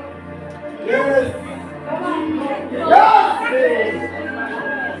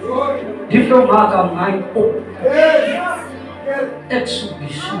 Die vrou maak haar mind op. Ek soek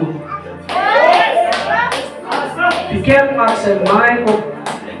die soek. Die kerk maak sy mind op.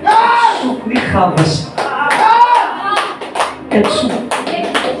 Soek nie gawes. Ek soek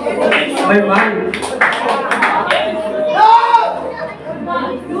my mind.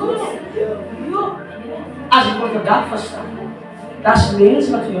 As ek word vandag verstaan, dat is mens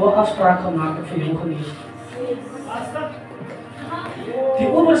wat vir jou afspraak gemaakt het vir jou genees. Die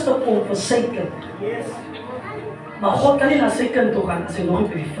oberste punt vir sy kind. Maar God kan nie na sy kind toe gaan as hy nog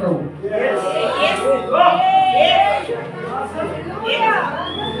nie by die vrou.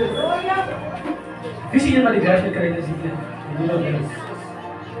 Wie zie je maar die werkelijkheid is niet?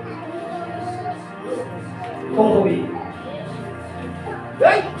 Kom gewoon hier.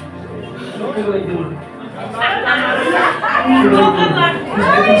 Wat wil ik doen?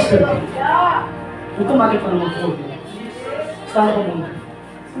 Hoe maak ik van een voorbeeld? Sta nog op onder.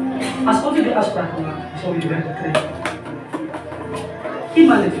 Als we de afspraak maken, zou je werk krijgen.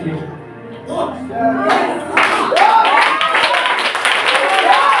 Iemand heeft jou.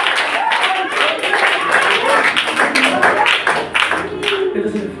 Dit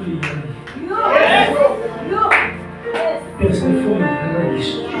is een folie. Dit is een folie.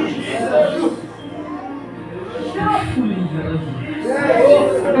 Folie.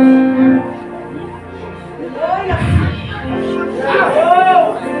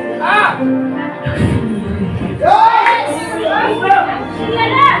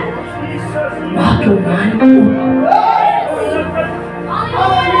 Maak hem mij op.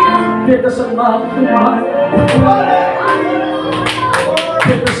 Dit is een maak voor mij.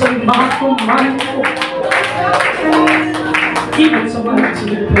 Dit is een maak voor mij. Iemand zal mij iets in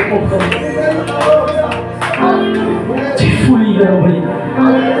de plek opkomen. Die voelen je over je.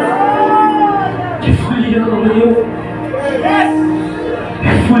 Die voelen je over je.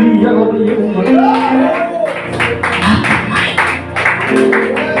 Die voelen je over je.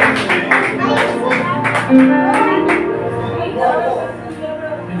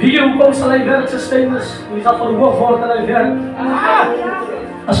 Wie je komst alleen werksysteem is, wie zal van de hoog voor alleen werk.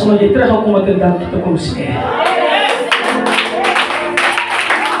 Als we je terug gaan komen te danken, dan kom je.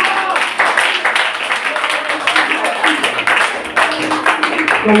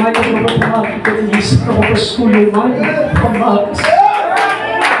 Kom maar, ik heb opgemaakt, dat je zit op een stoel, man. Kom maar.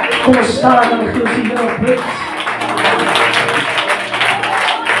 Kom maar staan en ik zie je op het.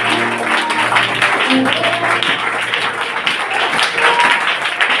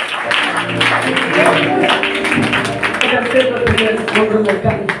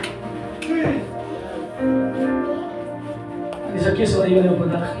 Is aqui só eu não vou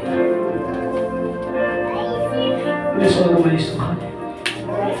dar. Não é só uma história.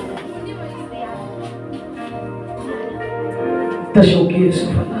 Deixa eu que isso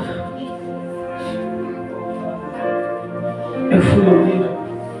falar. Eu fui ao meu.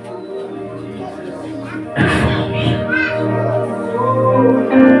 Eu fui ao meu.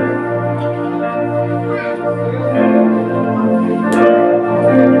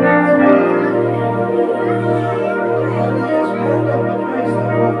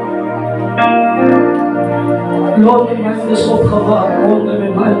 Lord, mijn mind is opgewaakt. Lord,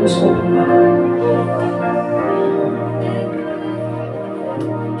 mijn mind is opgewaakt.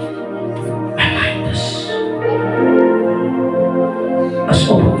 Mijn mind is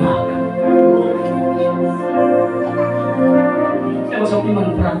opgewaakt. Er was ook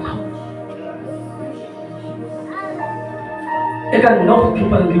iemand praten. Ik had nog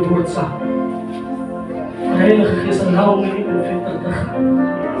dieper in die woord samen. De Heilige Geest allow me niet om verder te gaan.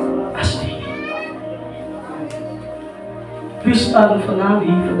 Als die. Wie staan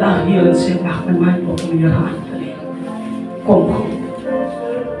vandaag hier en zegt, mag mijn mind op om je hand te nemen. Kom goed.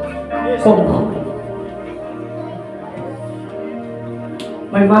 Kom goed.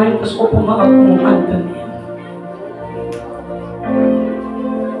 Mijn mind is opgemaakt om aan te nemen.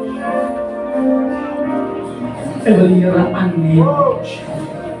 Ik wil hier aannemen.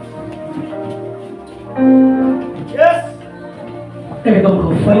 Ik heb hem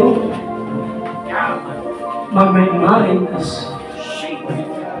gevuld. Maar mijn mind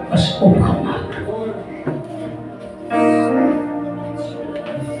is opgemaakt.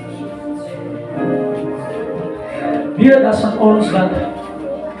 Weer dat is van ons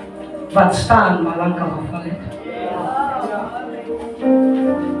wat staan, maar lang kan afvallen.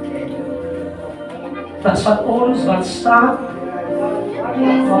 Dat is van ons wat staat,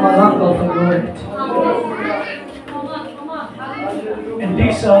 maar lang kan verloren. En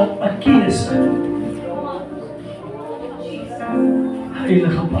deze kiezen.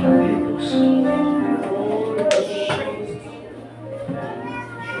 Heilige Paterson.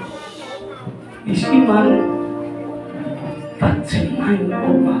 Is iemand wat zijn mind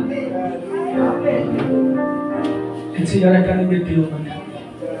opmaakt. En ze kan niet meer dealen.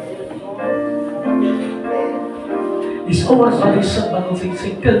 Is alles wat is wat ons in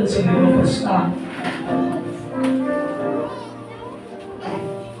zijn kunst niet verstaan.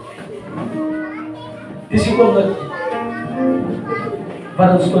 Is iemand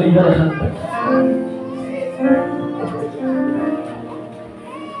wat ons door de Heer gaat.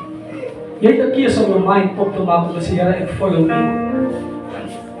 Je hebt een keer om je mind op te maken, dus Heer, ik volg u.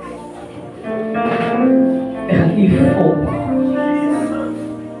 faithful.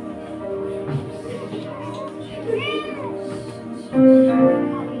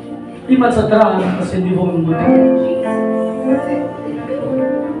 Iman sa terang kasi hindi mo memuti.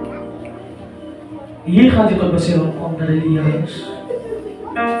 Hier gaat het ook baseren op andere leerders.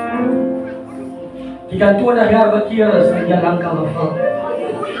 Je kan 20 jaar bekeren als je lang kan bevallen.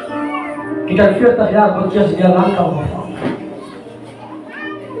 Je kan 40 jaar bekeren als je lang kan bevallen.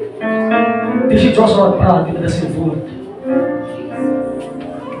 Dus je was wat praten met de zin voort.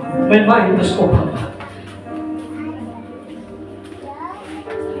 Mijn mind is opgemaakt.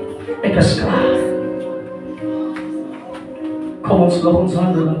 Ik is klaar. Kom ons nog ons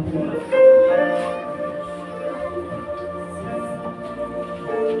handen aan boord.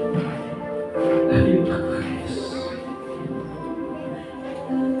 Heilige Geest.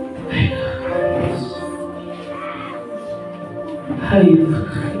 Heilige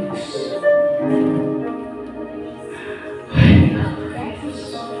Geest. Heilige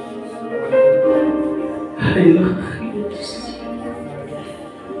Geest. Heilige Geest.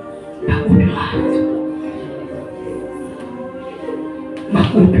 Maak op je hart.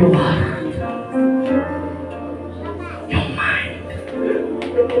 Maak op je hart. Your mind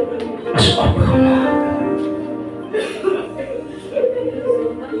is opgemaakt.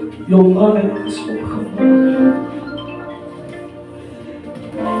 Your mind is opgemaakt.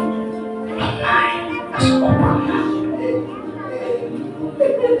 Your mind is opgemaakt.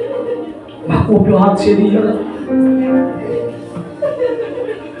 Maak op je hart, sê die Here.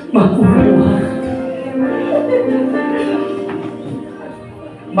 Maak op je hart.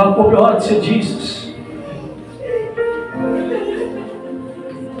 Maak op je hart, sê Jesus.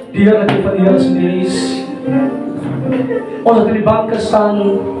 Die Here die van die Here se neus. Ons wat in die banke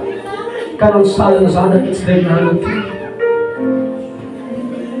staan, kan ons staan en ons hande iets neem na hulle toe.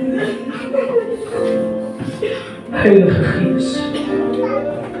 Heilige Gees.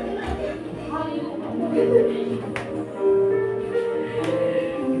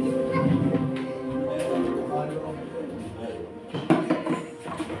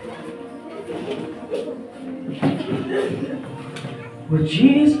 What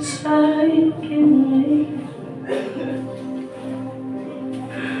Jesus I can make,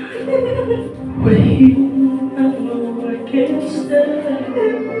 with Him I know I can stand.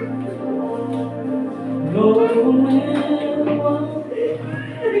 No matter what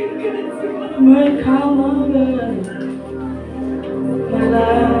may come over, my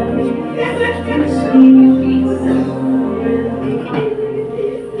life is Him.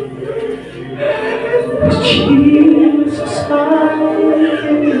 With Jesus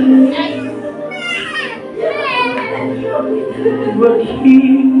but He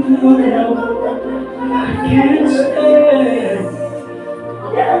I can't stand.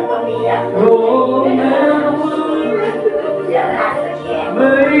 No matter what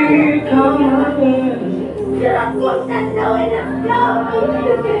may come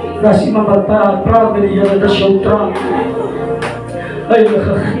Nasi mapagpa proud na niya na siyang trunk.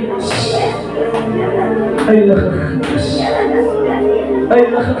 Heilige Geest. Heilige Geest.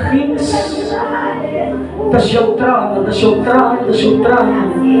 Heilige Geest. Dat is jouw tranen, dat is jouw tranen, dat is jouw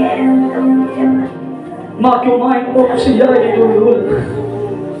tranen. Maak jouw mind op, zie jij het door.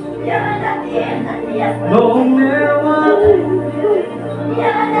 No matter what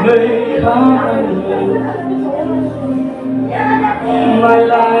may come, my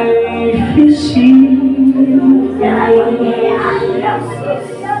life is here.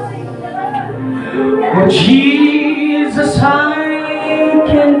 But Jesus, I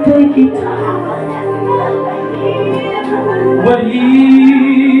can take it. But He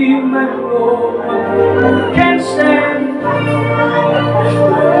can stand.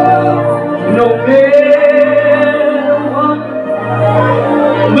 No matter what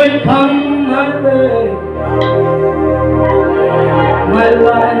may come my way, my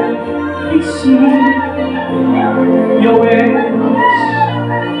life is in Your hands.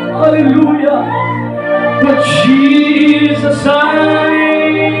 Hallelujah. But Jesus, I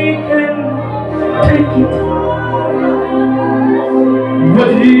can take it.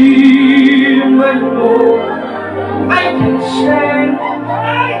 But Him I know I can stand. What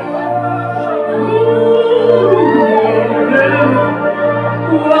will come my way? My life is in Your hands. But Jesus, I can make it. Masandorosa, but Him I know I can stand. No matter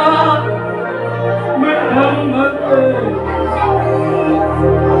what may come my way,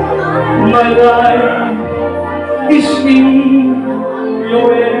 my life is in Your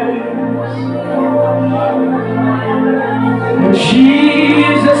hands.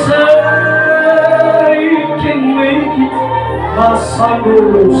 Jesus, I can make it.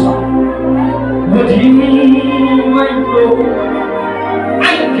 But Him I know I can stand. With Him I know I can stand. No matter what may come my way, my life is in Your hands. But Him I know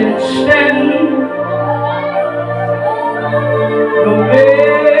I can stand. No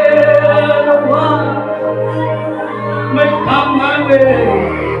matter what may come my way,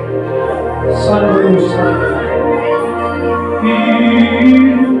 sun will shine.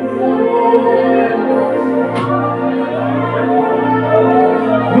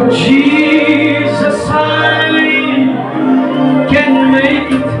 With Jesus I can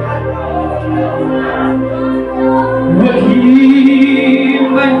make it. With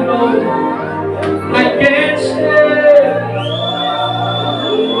Him I know I can't stay.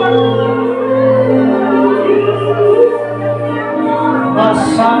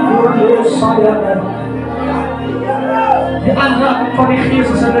 Masangul saya de aanraking van die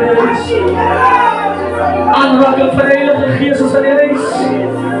Geest in de reis. Aanraking van de Heilige Geest in de reis.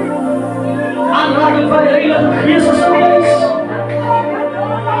 Aanraking van de Heilige Geest in de reis.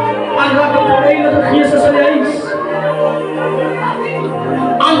 Aanraking van de Heilige Geest in de reis.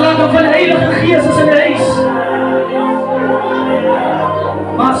 Aanraking van de Heilige Geest in de reis.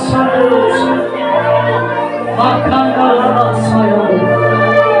 Masangul Makanda saya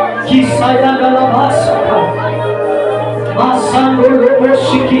kisaya galabasa masangolo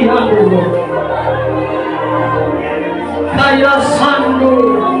boshikiando kaya sando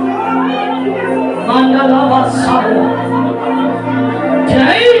mandalabasaya de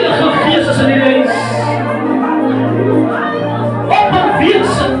Heilige Geest is in die reis. Opperweer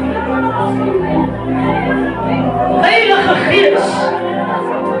ze. Heilige Geest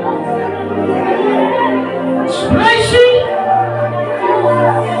spreek ze.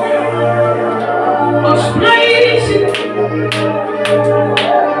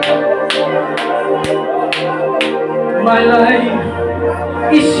 My life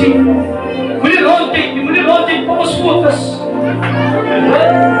is in. Muli rotate, focus.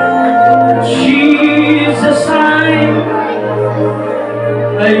 Jesus, I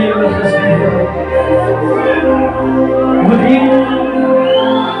love His name. With Him,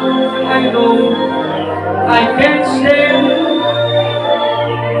 I know I can't stand.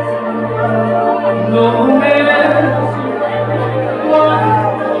 No matter what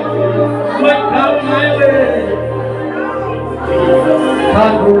might come my way.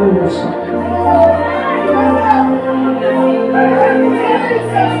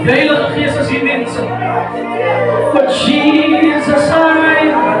 De Heilige Geest is in mensen. But Jesus,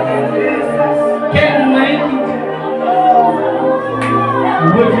 I can make it.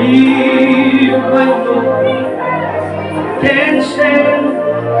 With Him, I know can't stand.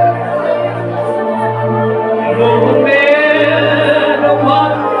 No matter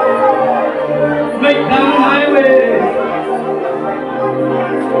what may come my way.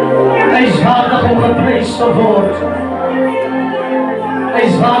 Hij is waardig om geprezen te worden. Hij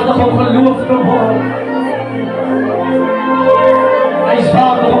is waardig om geloofd te worden. Hij is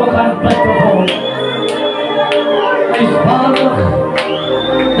waardig om aanbid te worden. Hij is waardig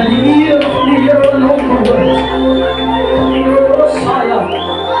dat hij hier of hier geloofd wordt. Messiah.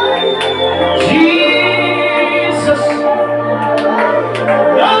 Jesus.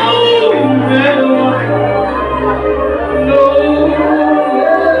 No matter what. No.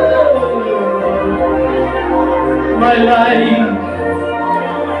 My life.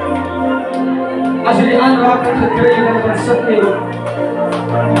 As je die aanraking gekregen hebt, dan zit je.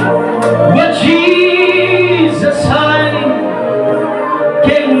 But Jesus, I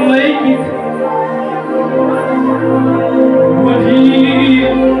can make it. With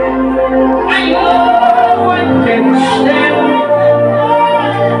Him, I know I can stand.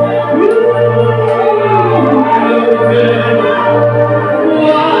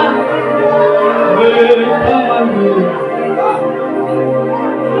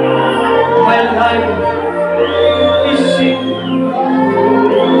 My life is sick.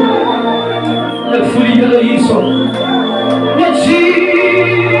 Let free the Lord. But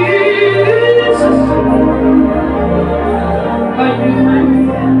Jesus, I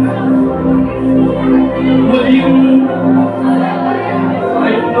with You,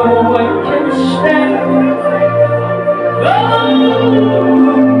 I know I can stand.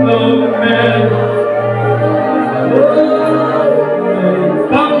 No man.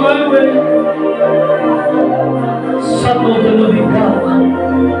 Come my way, Son of the living God,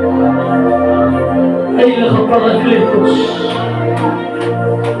 Heilige Parakletos,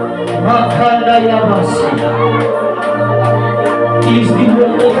 Makanda Yabasi, is die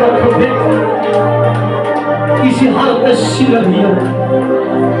woord van gebed, is die hart des zielen hier.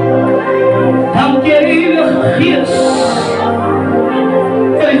 Dank je Heilige Geest,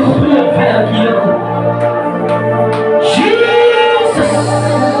 voor je groot werk hier.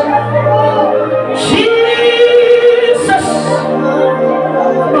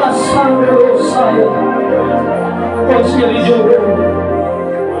 Ons jullie zo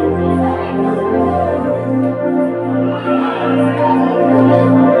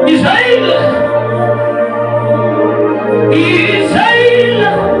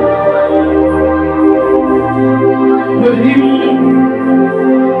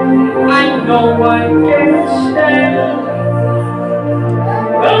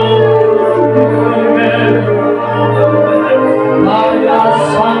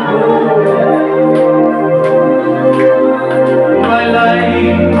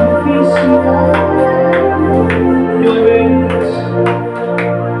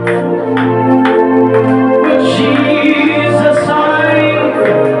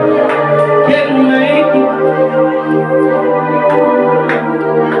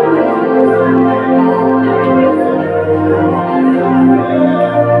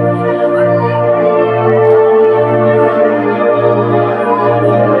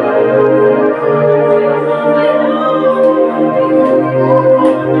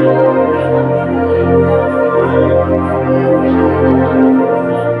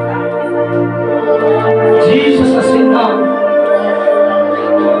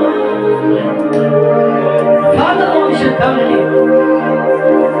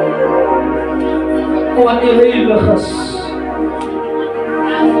wat U heilig is.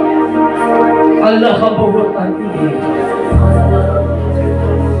 Alle behoort aan U.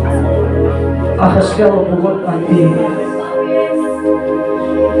 Gestel behoort aan U.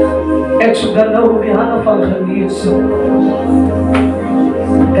 Ek soek dan nou die hande van genesing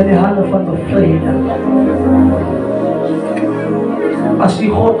en die hande van bevrijding. As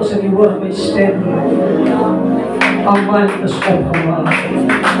die God is en die hoor my stem, aan my is opgemaak.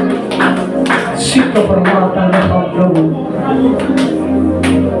 Siekte verlaat en lichaam nou.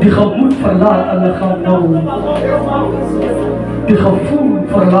 Die gemoed verlaat en lichaam nou. Die gevoel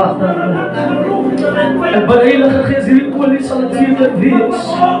verlaat en nou. En by Heilige Gees, hierdie olie sal het hier wees.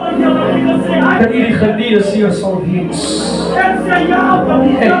 Dat U die geneesheer sal wees.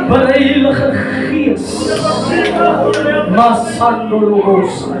 Ek by Heilige Gees,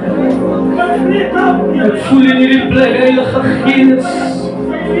 Masandologos. Ek voel in hierdie plek, Heilige Gees,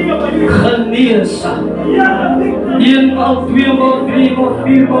 genees. 1 maal, 2 maal, 3 maal,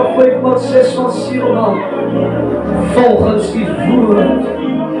 4 maal, 5 maal, 6 maal, 7 maal. Volgens die woord.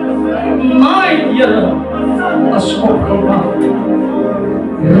 My Here is opgemaak.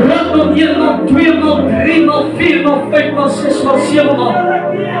 Ruk op 1 maal, 2 maal, 3 maal, 4 maal, 5 maal, 6 maal, 7 maal.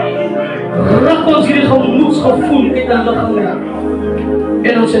 Ruk ons hierdie gemoedsgevoel in die lichaam.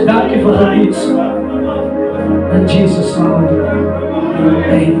 En ons sê dankie vir genees. In Jesus' naam.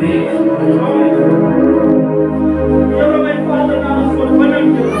 Amen.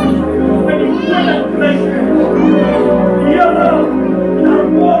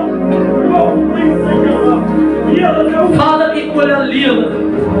 Vader, ek wil lewe.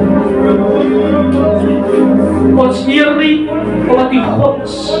 Ons eer nie omdat U God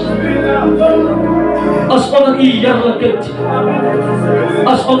is, as onder U heerlikheid,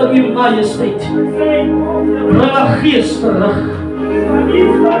 as onder U majesteit. Bring haar gees terug.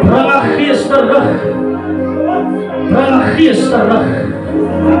 Bring haar gees terug. Bring haar gees terug.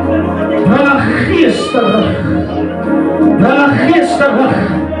 Bring haar gees terug. Bring haar gees terug.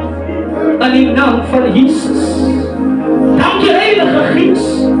 In die naam van Jesus. Dank U Heilige Gees.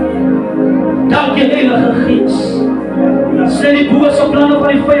 Dank U Heilige Gees. Stel die bose planne van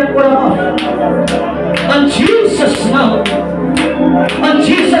die vyand oor af. In Jesus' naam. In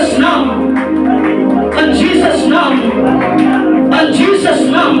Jesus' naam. In Jesus' naam. In Jesus'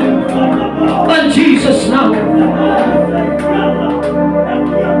 naam. In Jesus' naam.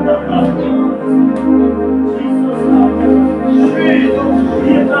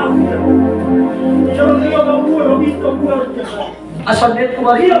 As wat net kom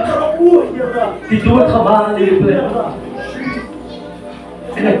die dood gewaan in die plek.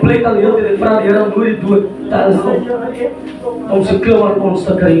 En ek plek al heel en vraag die Here om die dood te help om sy klou aan ons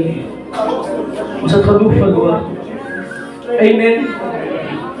te kry. Ons het genoeg verloor. Amen.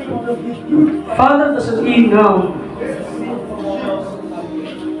 Vader, dis in U naam.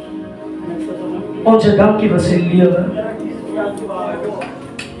 Ons dankie vir sy lewe.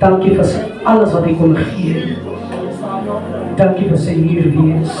 Dankie vir alles wat hy kon gee. Dankie vir sy hier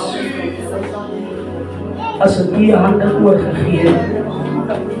wees. As in U hande oorgegee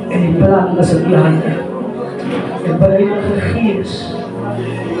en die plan is in U hande. En by Heilige Gees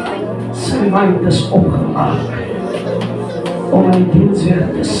sy mind is opgemaak om in die diens weer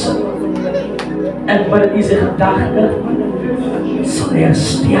te sit. En by die gedagte sal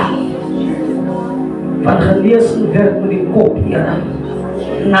herstel. Van geneesing werk met die kop, Here,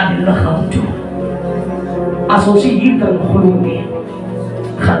 na die lichaam toe. As ons hier kan glo nie,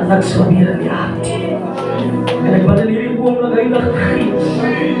 gaan niks gebeur in die hart. En ek bid in hierdie oomblik, Heilige Gees,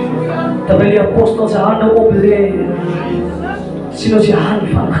 terwyl die apostel sy hande oplê, sien ons die hand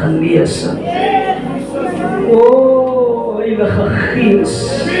van genesing. O, Heilige Gees,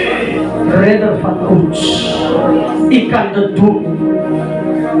 redder van ons, U kan dit doen.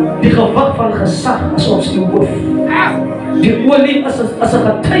 Die gewag van gesag is ons die hoof. Die olie is 'n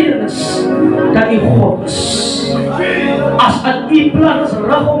getuienis dat U God is. As aan U plan is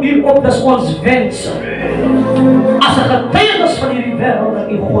rig om hier op, dis ons wens. As 'n getuienis van hierdie wêreld dat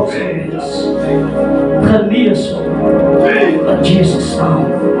U God is. Genees in Jesus' naam.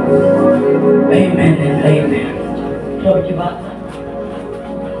 Amen en amen. Dank je wat.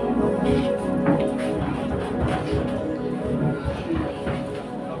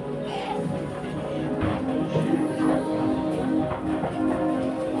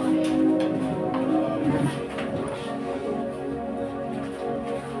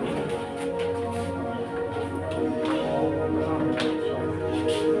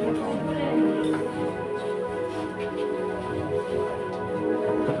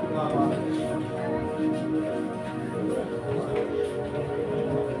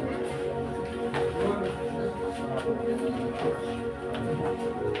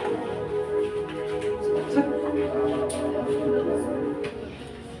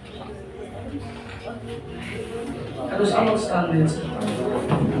 allemaal staan, mensen.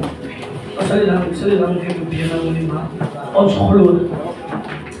 Sal je lang even beginnen met ons geloven.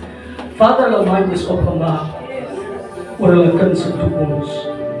 Vader, hulle mind is opgemaak oor hulle kind se toekoms.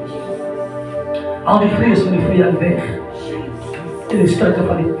 Al die vrees van die vyand weg en die strikke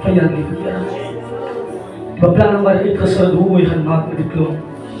van die vyand lieve Here. Die beplanning wat uitgesit hoe jy gaan maak met die klomp.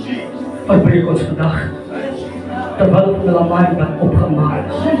 Verbreek ons vandag. Terwyl van hulle mind wat opgemaak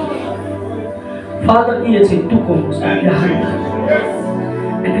is. Vader, U het sy toekoms in die hand.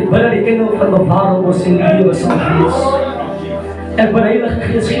 En ek bid dat die engel van bewaring ons in lewe sal wees. Ek bid Heilige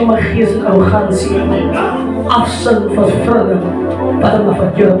Gees, gee my gees en arrogantie, afsin van vervulling, wat in 'n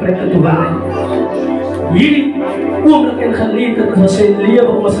verkeerde plek te lei. Hierdie oomblik en geleentheid is sy lewe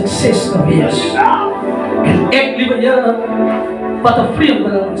om 'n sukses te wees. En ek, liewe Here, wat 'n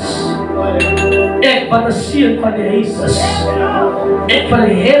vreemdeling is, ek wat 'n seun van die huis is, ek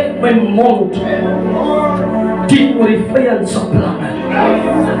verhef my mond teenoor die vyand se planne.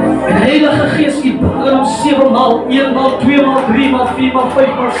 En Heilige Gees, U bring hom 7 maal, 1 maal, 2 maal, 3 maal, 4 maal, 5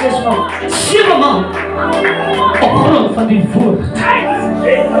 maal, 6 maal, 7 maal op grond van die woord.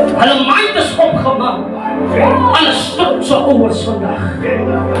 Hulle mind is opgemaak. Alle stokse ouers vandag.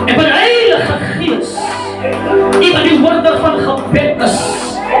 En van Heilige Gees, U wat die woorde van gebed is,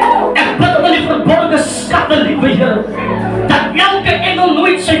 ek bid om die verborgde skatte, liewe Here, dat elke engel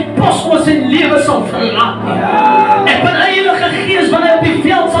nooit sy pos oor sy lewe sal verlaat nie. Ek bid Heilige Gees, wanneer hy op die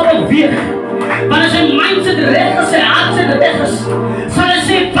veld sal beweeg, wanneer sy mind sit reg is, sy hart sit reg is, sal hy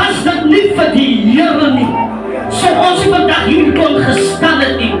sê, was dit nie vir die Here nie. So ons het vandag hier kon gestaan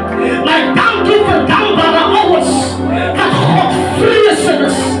het nie. Maar dankie vir dankbare ouers, wat God vreesend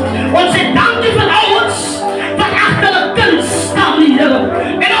is. Ons het dankie vir ouers, wat agter 'n kind staan, die Here.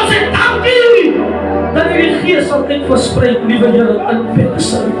 En ons het dankie dat U die Gees sal uitversprei, liewe Here, in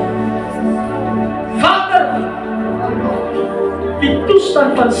Paterson. Vader, die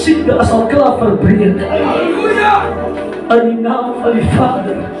toestand van siekte is al klaar verbreek. In die naam van die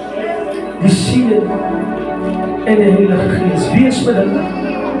Vader, die Seun en die Heilige Gees. Wees met hulle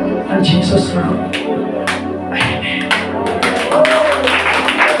in Jesus' naam. Amen.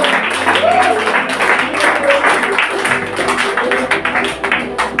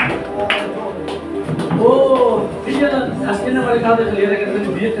 As jy nou maar ek hadde geleer, ek het in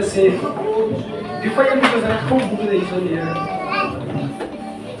die week gesê, die vyand is reg kom boeke daar so die Here.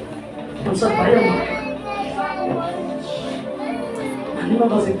 Ons sal baie maak. En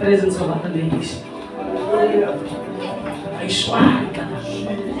niemand was die presence van wat in die is. Hy is zwaar.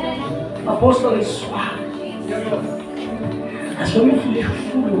 Apostel is zwaar. As jy my licht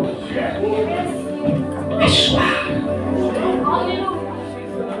voel, hy is zwaar.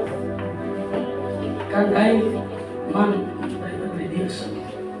 Kan hy man by die Heer sit,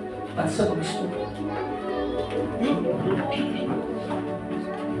 wat sit op die stoel.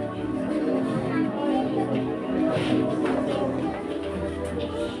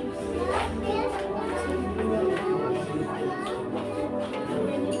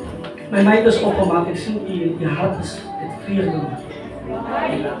 My mind is opgemaak, ek sien die hart is het vreugde.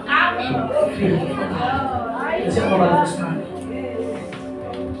 Vreugde. Dit is allemaal wat ek verstaan.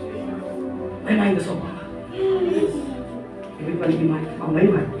 My mind is opgemaak. Ek weet wat die mind, maar my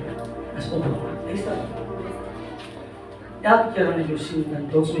mind is opgemaak. Luister. Elke keer wanneer ek jou sien, dan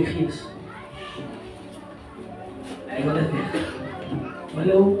dots my gees. Ek wil dit weg.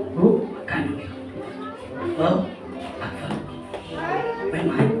 Hallo, roep, kan nie. Wel, ek wil. My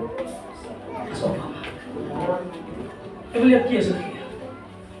mind is opgemaak. Ek wil jou keuse gee.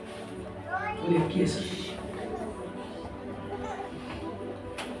 Ek wil jou keuse gee.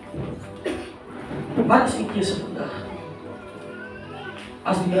 Wat is die keuse vandag?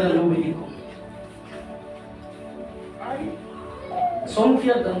 As die Here nou by u kom. Soms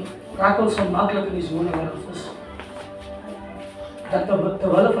keer dan raak ons so maklik in die zone waar ons is. Dat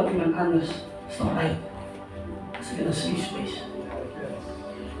terwyl van iemand anders staan uit. As ek in 'n safe space.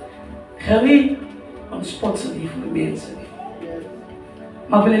 Geen ontspotse die vir die mense nie.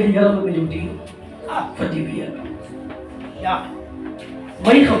 Maar wil ek die Here met jou deel? Vir die weer. Ja.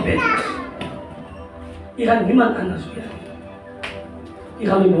 My gebed is, jy gaan niemand anders weer. Jy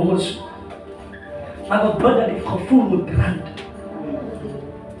gaan nie nommers. Maar wat bid dat die gevoel moet brand.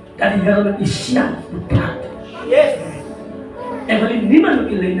 Dat die Here met die self moet praat. Yes. En wil jy niemand op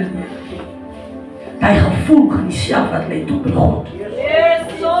die lijn neer. Die gevoel gaan die self wat lei toe by God.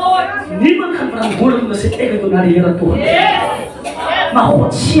 Yes, Lord. Niemand gaan verantwoordelijk om te sê ek het naar die Here toe. Yes. Maar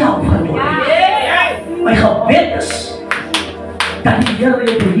God self verantwoordelijk. Yes. My gebed is dat die Here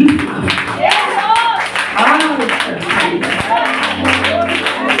jou belief maak. Yes, Lord.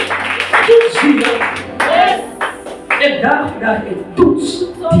 Ek daar en toets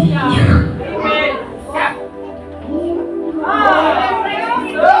die Here.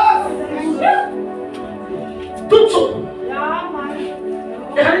 Toets hom.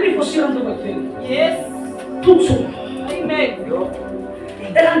 Jy gaan nie forceer om te bekend. Yes. Toets hom. Amen.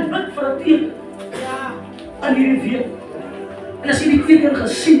 En dan bid vir 'n teken. Aan hierdie week. En as jy die teken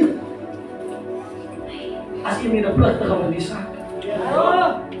gesien het, as jy met 'n pligtige van die saak.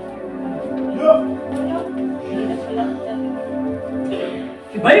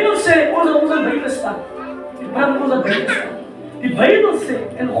 Die Bybel sê, ons Bybel staan. Die Bybel staan. Die Bybel sê,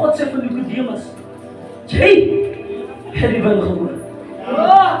 en God sê van Nicodemus, jy het die wil gehoor.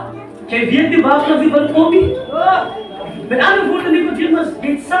 Jy weet nie waar jy wil kom nie. Met ander woorde, Nicodemus, jy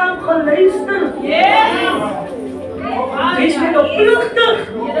het saam geluister. Jy is net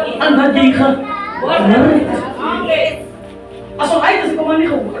opluchtig aan wat jy gehoor het. As al uit is, kom maar nie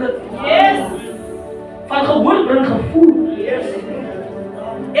gehoor het. Van gehoor bring gevoel.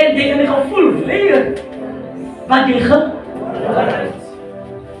 En jy kan die gevoel leer wat jy gehoor het.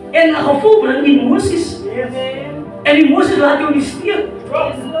 En 'n gevoel bring emoties. En emoties laat jou nie steek.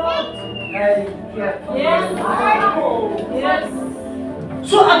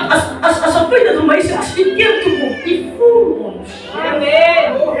 So as 'n feit dat vir my sê, as jy kerk toe kom, ek voel ons.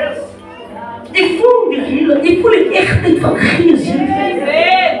 Ek voel die hele, ek voel die egtheid van Gees.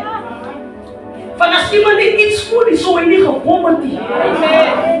 Van as iemand net iets voel, die so hy nie gekom het nie.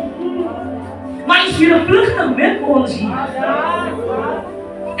 Maar hy is hier 'n pligtig met ons hier.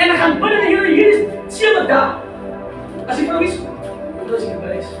 En dan gaan binne die Here, hier is 7 dae. As jy vrou is, dan is jy by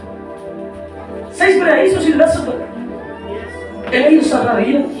huis. Sy is by die huis, as jy lus het. En hy is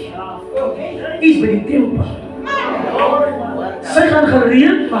Sagaria. Hy is by die tempel. Sy gaan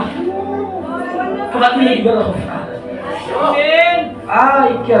gereed maak. Wat my die Here gevra het.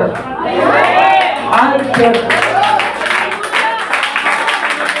 Ai, kerk. Ai, kerk.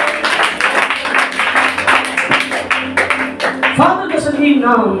 Vader, dis in U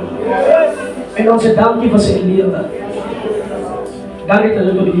naam. En ons dankie vir sy lewe. Dankie dat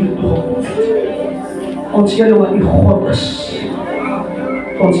hy hier toe gekom het. Ons eer wat U God is.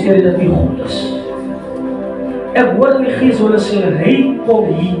 Ons eer dat U God is. Ek hoor in die Gees hulle sê, hy kom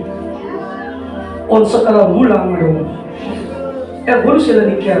hier. Ons sukkel al hoe lang met hom. Ek hoor sê in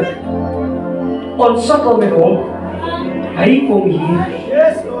die kerk. Ons sukkel met hom. Hy kom hier.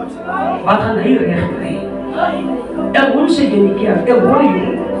 Wat gaan hy reg kry? Ek hoor sê in die kerk. Ek hoor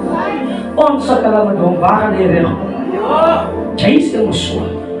hier. Ons sukkel al met hom. Waar gaan hy reg? Jy is helemaal so.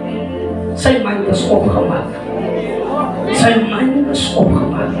 Sy mind is opgemaak. Sy mind is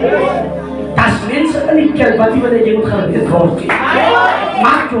opgemaak. As mense in die kerk wat jy moet gereed word.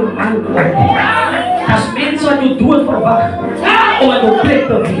 Maak jou mind op. As mense wat jou dood verwag om in jou plek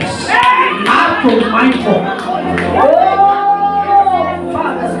te wees. Maak jou mind op.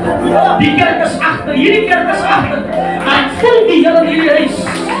 Die kerk is achter, hierdie kerk is achter. Ek voel die Here in hierdie huis.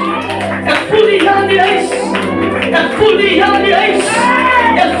 Ek voel die Here in die huis. Ek voel die Here in die huis.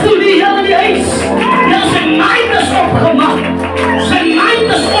 Ek voel die Here in die huis. Ja, sy mind is opgemaak. Sy mind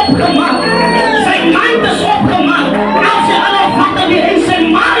is opgemaak. Sy mind is opgemaak. Als jy alle vat in die huis, sy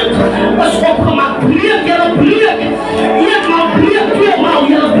mind is opgemaak. Breek, Here, breek. Eenmaal, breek, tweemaal,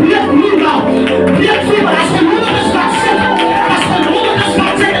 Here, breek, niemaal. Breek, tweemaal, as genoemd is wat sit. As genoemd is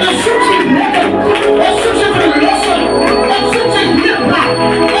wat sit, en dan soek sy lekker. En soek sy verlossing. En soek sy weerbraak.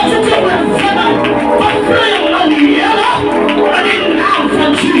 En soek sy vervulling. Vervul jou nou, Here, in die naam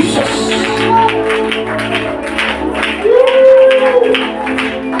van Jesus.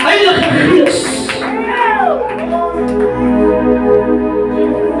 Heilige Gees.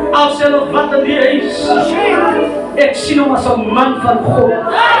 Als jy nog wat in die huis. Ek sien hom as 'n man van God.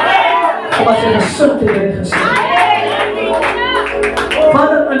 Om as hy gesit te wees gesê.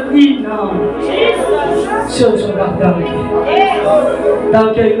 Vader, in U naam. Sê ons vandag dankie.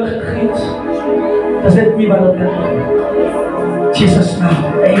 Dankie, Heilige Gees. Dat is net U wat het is. Jesus naam.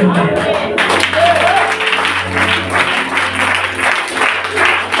 Amen.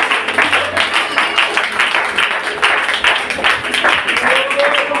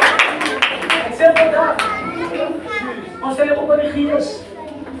 Ons sê op die Gees.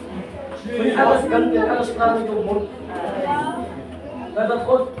 Moet jy alles kan en alles praat met jou mond. Dat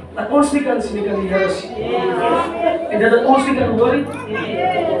God, dat ons nie kan sien, nie kan die Here sien. En dat ons nie kan hoor nie.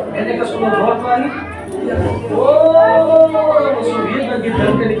 En ek as onderhoud maar nie. Ons weet wat jy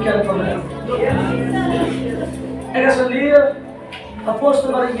dink in die kerk van my. Ek as een leer,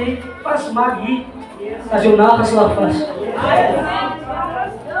 apostel wat jy vastmaak hier, as jou nageslag vast.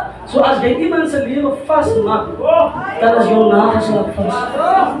 So as jy iemand sy lewe vastmaak, dan is jou nageslag vast.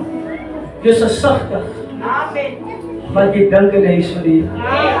 Jy is 'n sigtig. Maar ik dank u deze voor u.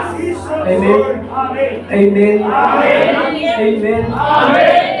 Amen. Amen. Amen.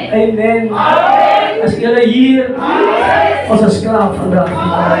 Amen. Als jullie hier als een slaaf vandaag.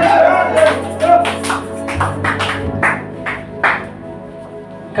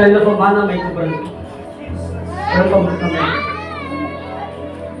 Kan je van mana mee te brengen? Kan je van mana mee?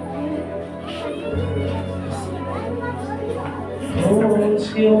 Ons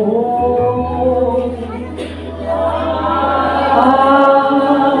gewoon.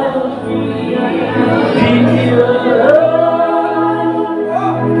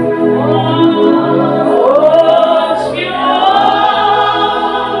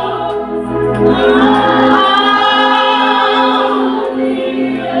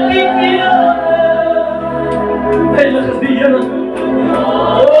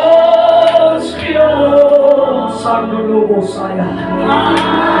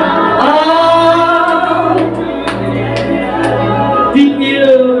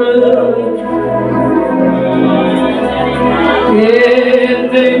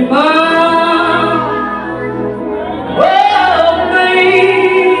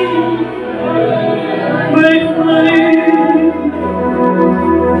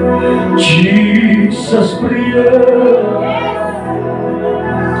 Jesus brilha,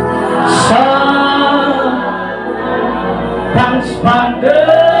 transpanda.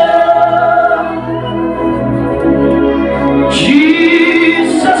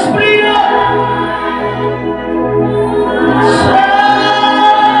 Jesus brilha,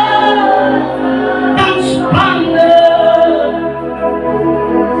 transpanda.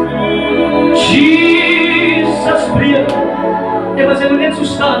 Jesus brilha. E você não tem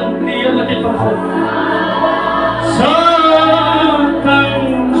sustento, brilha naquele favor.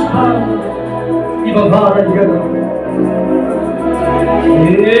 Ibabara dia na.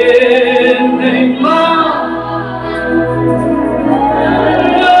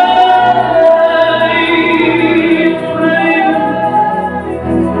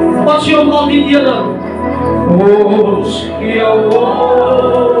 What's your name in dia na? Os que eu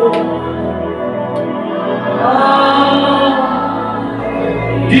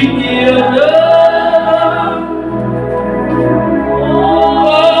dinheiro.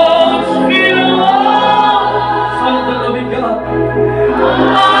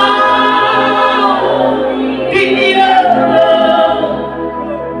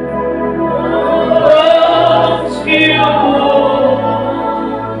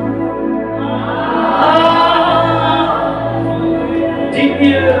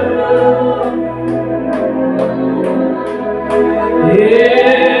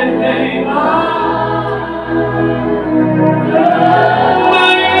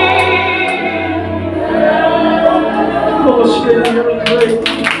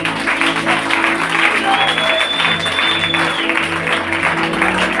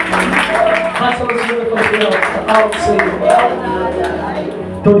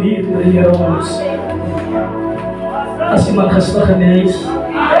 Tot hier de Heer ons. Als iemand geslagen is.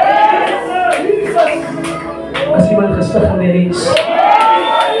 Als iemand geslagen is.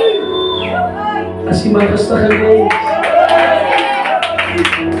 Als iemand geslagen is.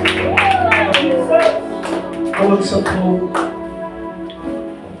 Ons op hoop.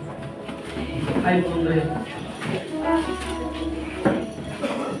 Hij wondert.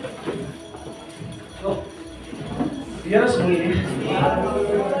 Dia semua ini.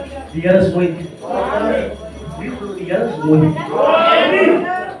 Dia semua ini. Dia semua ini.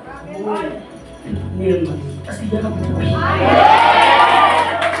 Ini pasti dia akan berjaya.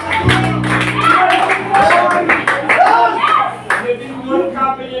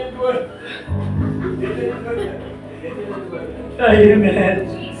 Amen.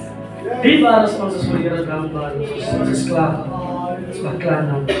 Di baras ng sasuriran ng baras, sa esklavo, sa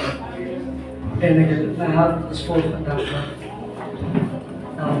baklanan. En mijn hart is vol van dankbaar.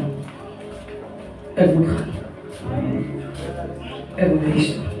 Het moet gaan. Het moet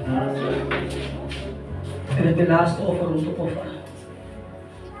wezen. En het de laatste offer om te offeren.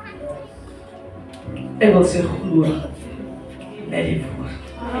 En wat zich gloeien. Met die voor.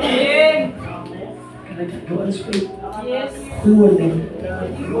 Kan ik het door spreken? Gloeien nemen.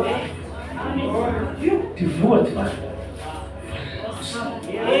 Die woord van.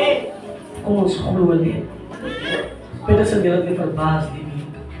 Kom ons gloeien. Paterson wil het niet verbaasd die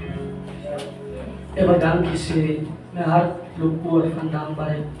niet. En wat dank je ze. Mijn hart loopt voor van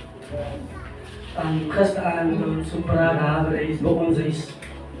dankbaarheid. Gisteren toen Supra gehaven is, bij ons is.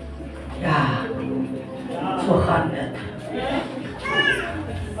 Ja, zo gaat het.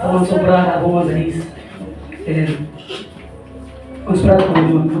 Ons Supra bij ons is. En ons praat gewoon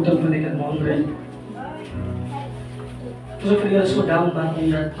doen, voeten van ik het monderen. Dus ek vir julle so dankbaar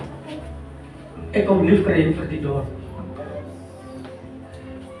omdat ek kom lief kry vir die dorp.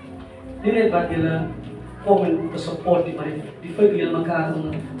 Nie net wat julle kom en support nie, maar die feit dat julle mekaar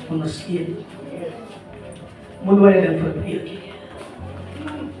ondersteun. Moet wij dan verbreken.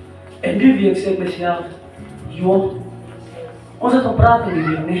 En die week zeg ik mezelf, joh, ons het gepraat in die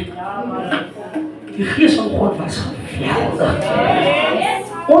week, nee. Die geest van God was geweldig.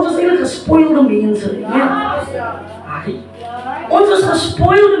 Ons is eigenlijk gespoilde mensen. Ja. Ons is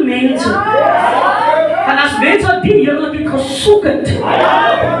gespoilde mensen. En als mensen die heerlijkheid gezoekt het,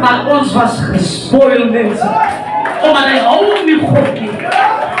 maar ons was gespoilde mensen. Omdat hij houdt niet God niet.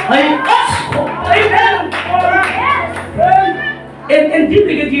 Hij is God. Amen. En die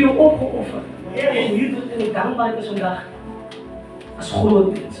dingen die je opgeofferd. En hier ben ik dankbaar is vandaag. Als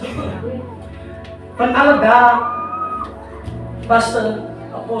groot mensen. Van alle dagen, pastor,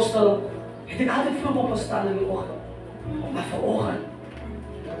 apostel, heb ik altijd vroeg opgestaan in de ochtend. Maar vanochtend,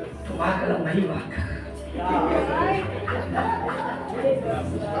 toen maken we mij wakker.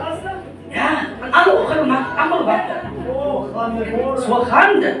 Ja, van alle ochtenden maken allemaal wakker. Zo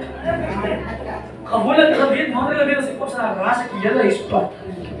gaan het. Gewoonlijk gebeurt morgen weer als ik opsta, raas ik jullie huis plat.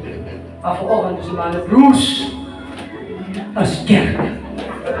 Maar vanochtend dus mijn broers als kerk.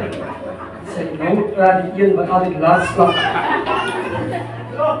 Zeg nou praat die een wat altijd laat slaat.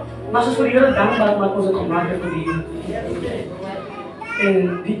 Maar ze is voor de Heer dankbaar dat ons het gemaakt hebben voor die Heer.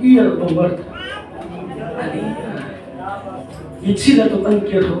 En die eer behoort aan die Heer. Je ziet dat op een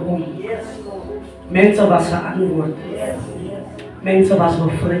keer gewoon. Mensen was geantwoord. Mensen was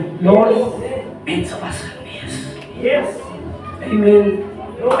bevrijd. Lord, mensen was genees. Amen.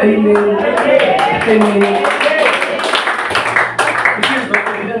 Amen.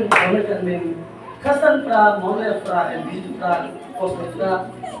 Amen. Gisteren vraag, morgen vraag en die vraag, kost me vraag.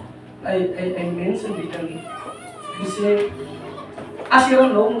 En mensen die kan zeggen, als je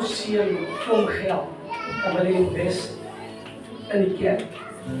een loon moest zien voor geld, dan ben je het best in die kerk.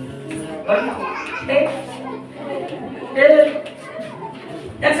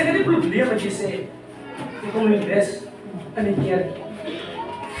 Ik zeg niet probleem wat je zegt, je komt het best in die kerk.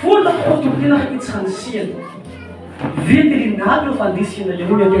 Voordat God je nog iets gaan zien, weet je die nadeel van die zin dat je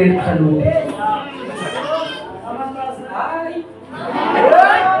niet meer kerk gaat lopen.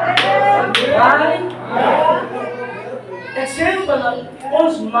 Ik zeg van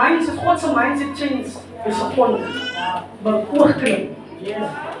ons mindset, Godse mindset change is gevonden. Maar oorkring.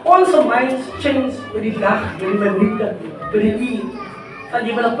 Onze mindset change bij die dag, bij die minuten, bij die uur. Dat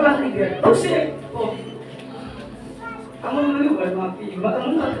je wil een plan krijgen. Hoe zeg ik? Ik moet nu wel maken. Ik moet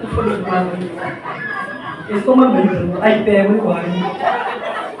het voor je maken. Is kom maar mee. Ik ben nu waar.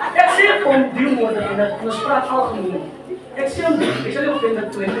 Ik zeg gewoon die woorden in het spraak algemeen. Ik zie hem, ik zal je ook in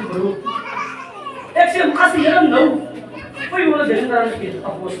dat tweede beroep. Ik zie hem, als die Heer nou, voor je willen denken aan het kind,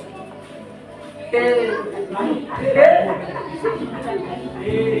 apostel.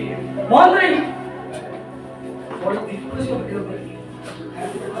 Wondering.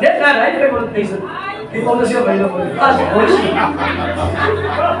 Net naar hij krijgt wat het deze. Die komt dus heel bijna voor. Als je hoort.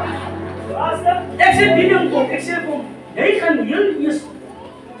 Ik zie die ding op, ik zie hem op. Jij gaat heel eerst.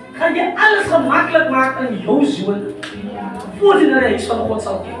 Ga je alles gemakkelijk maken aan jouw zoon. Voor je naar de huis van God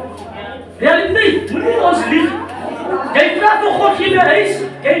zal kijken. Realiteit, moet niet ons liegen. Jij vraagt door God hier naar huis.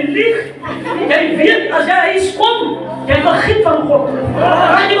 Jij liegt. Jij weet als jij huis komt. Jij begint van God.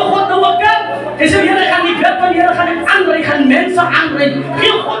 Ga je God naar elkaar. Je zegt, Heer, ik ga niet weg van Heer, ik ga niet anderen, ik ga mensen aanbrengen.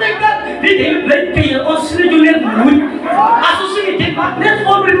 Heel God ik dat. Dit hele blijft tegen ons regulier moet. Als we zien, dit maakt net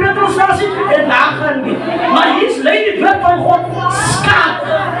voor de petrolstatie en daar gaan we. Maar hier is leidend weg van God. Skaap.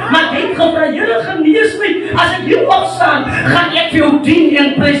 Maar denk gevraagd, Heer, genees mij. Als ik hier opstaan, ga ik veel dienen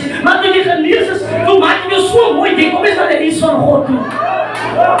en prijs. Maar toen je genees is, toen maak je me zo mooi. Denk, kom eens naar de iets van God toe.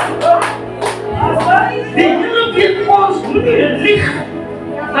 De Heer weet ons niet licht.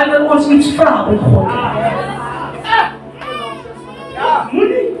 En wil ons iets vragen bij God. Moet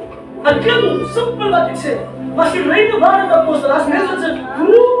niet. Het kan simpel wat ik zeg. Maar als je reden waren dat apostel, als mensen zeggen,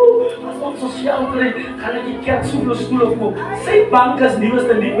 als ons sociaal krijgt, ga ik die kerk zoveel stoelen kopen. Zijn bankers nieuws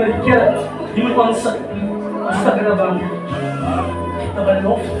dan niet meer die kerk. Die moet ons zakken naar bank. Dat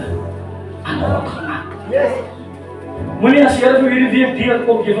belofte aan God gemaakt. Moet niet als je voor jullie weer deel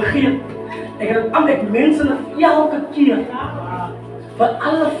komt, je vergeet. Ik heb altijd mensen elke keer. Van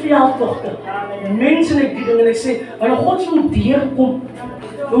alle veldtochten. Mensen die dingen en ik zeg, wanneer God zo'n dier komt,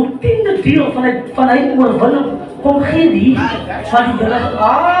 hoe tiende deel vanuit oorwinning, kom geen die,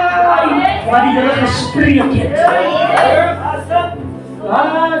 waar die Heer gesprek heeft.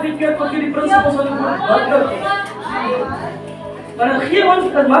 Die kerk wat jullie principes van de woord, Maar dan gee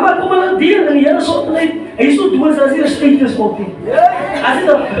ons, dat mama kom al deur en die Here so opleid. Hy is so doos as hy 'n status op nie. As hy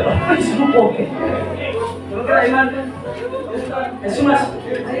dan is so op. Hoe kry man? En soms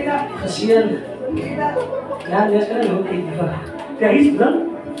geseën. Ja, dis kan nou kyk vir. Daar is dan.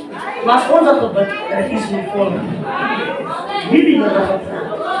 Maar ons het gebid, dit is nie vol. Hierdie wat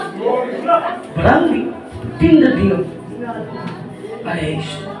bring die tiende deel. Amen.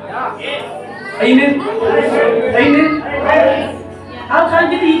 Amen. Al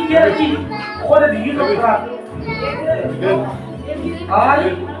gaan jy die kerkie God het hier gepraat.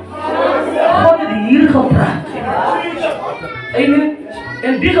 Ai. God het hier gepraat. Amen.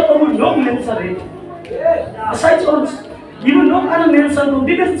 En die moet nog mense red. Besides ons, jy moet nog ander mense doen.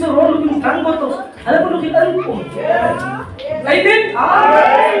 Die mense rol op ons dankbaar. Hulle moet nog hier inkom. Amen.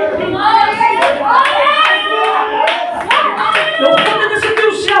 Nou God het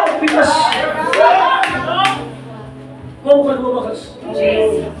dit self because kom gelowiges.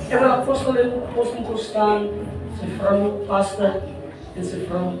 En wil apostel kon staan, sy vrou, pastor en sy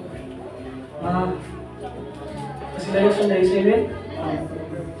vrou. Maar as jy lees van deze, amen?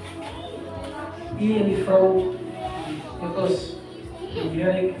 Die en die vrou, dit was die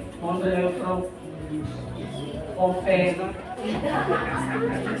Erik, andere en vrou, onfijn.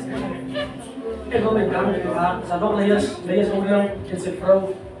 Ik wil met dank gemaakt. Ze nog lees William en zijn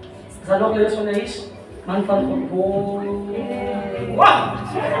vrouw. Ze nog lees van Ees, man van God. Wauw!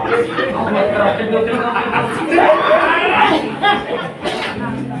 Oh my God,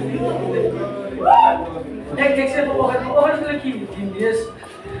 ik zeg vanochtend wil ik hier lees.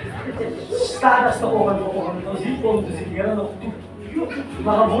 Staat de ogen, als die komt, dus ik ga nog toe.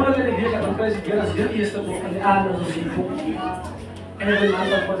 Maar gewoonlijk in de week, dan kan ik als dit eerste boek van de aarde als ik boek. En ik wil man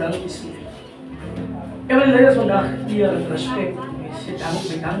van God is niet. Ik wil leren vandaag eer en respect. Ik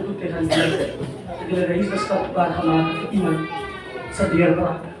zit aan toe tegen die. Ik wil reis beschikbaar gemaakt voor iemand. Zijn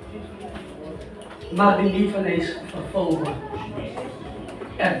dierbaar. Maar die niet van is vervolgen.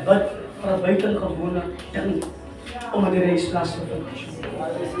 En wat voor een buitengewone ding om aan die reisplaats te vinden.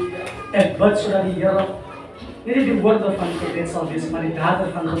 En wat zodat die Heer niet die woorden van gebed zal wezen, maar die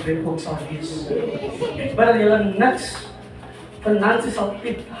daden van gebed ook zal wezen. Maar dat jullie niks finansies zal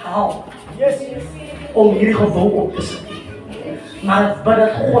halen om hierdie gebouw op te zetten. Maar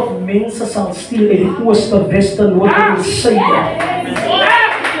dat God mensen zal sturen in het oosten, westen, noorden en zuiden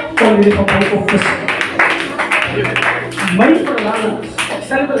om hierdie gebouw op te zetten. Mijn verlangen is,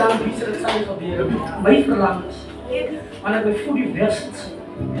 stel belang wie ze het zal gebeuren, mijn verlangen is, wanneer ik voor die vers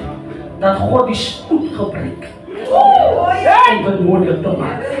dat God die spoed gebruikt om het mogelijk te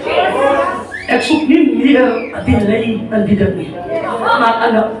maken. Ik zoek niet meer die lijn en die ding, maar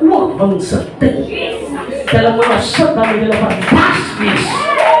aan de oorwinse ding. Hulle moet nog sit dat hulle verbaasd wees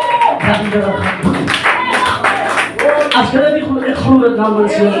dat hulle gaan doen. As hulle nie goed, ek glo dit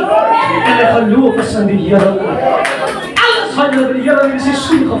namens hulle en ek geloof is in die Here. Alles wat hulle die Here in die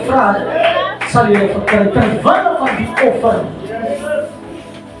seisoen gevra het, sal hulle verkry terwille van die offer.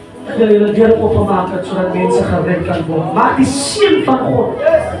 Dat hulle deur oopgemaak het sodat mense gered kan word. Maar die seën van God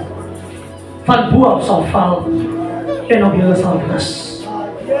van bo af sal val en op julle sal rus.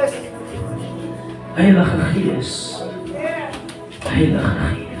 Heilige Gees, Heilige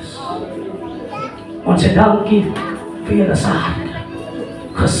Gees, ons sê dankie vir julle hart,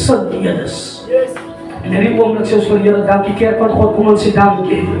 gesindheides. En in die oomblik sê ons vir julle dankie, kerk van God, kom ons sê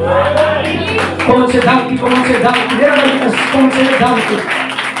dankie. Kom ons sê dankie, kom ons sê dankie, kom ons sê dankie.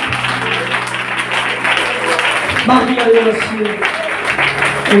 Mag die Here julle seën.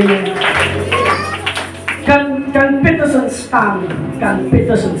 Amen. Kan Paterson staan, kan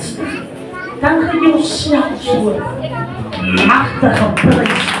Paterson staan. Dan ga je jezelf zo machtige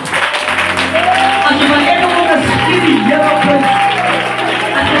prijs. Als je van ergens schiet die Heer prijs.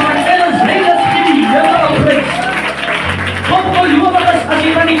 Als je van ergens hele schiet die Heer prijs. God gelovig is als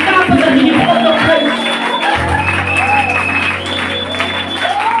je van die kapen zegt die God op prijs.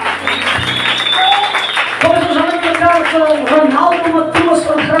 Kom eens aan het elkaar zo Ronaldo met Thomas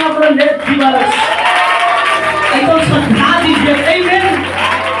van Graveren net die wel is. Hij komt gedraad die weer, amen.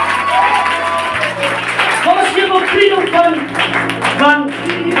 Vrienden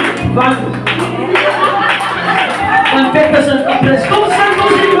van Paterson op prijs. Kom staan,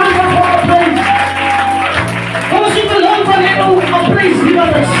 kom die man van God op prijs. Kom die belang van hem op prijs, die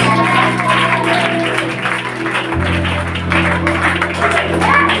wat is.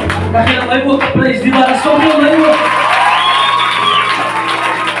 Dan ga je mij ook op prijs, die wat is. Kom je mij ook.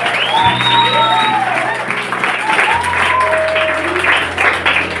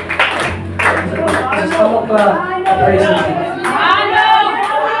 Praise Him.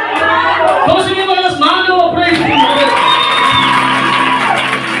 Como se me manda as mãos, praise Him.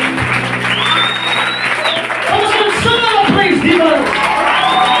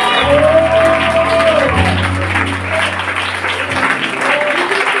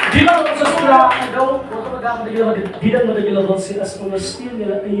 julle wat dit bieding wat julle wil sê is ondersteun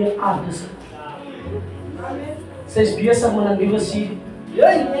julle eie aardes. Sy is besig met 'n nuwe serie.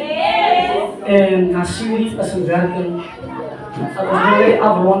 En na serie is 'n werking. Dat ons nou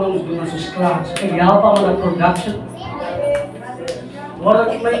afrondings doen as ons klaar is. Ek help haar met die production. Wat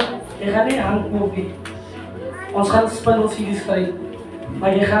ek my, jy gaan nie handkoop nie. Ons gaan spindel series kry.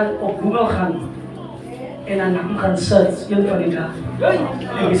 Maar jy gaan op Google gaan en dan gaan search een van die dag.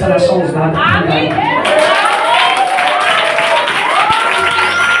 En jy sal songs daar kry.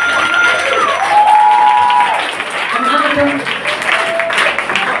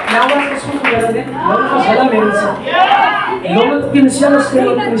 Nou was het goed gedaan, hè? Nou was hele mensen. En dan het financiële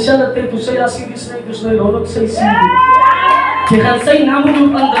stel, financiële tijd, toen zij dat serie snijdt, dus nu dan ook zij serie. Je gaat zijn naam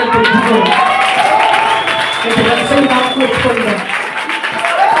doen aan de Google. En je gaat zijn naam opvinden.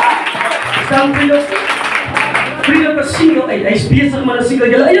 Staan vrienden per single, hij is bezig met een single.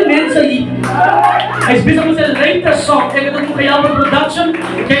 Jullie eigen mensen hier. Hij is bezig met zijn writer song. Ik heb het nog gehelpen met production.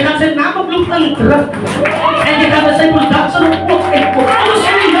 Je gaat zijn naam oplopen aan terug. En je gaat met zijn production op en op. Alles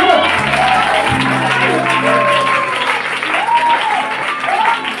voor je hebben.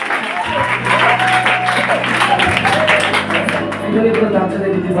 Ik wil niet production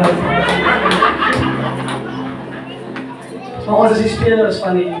in die buiten. Maar ons is die spelers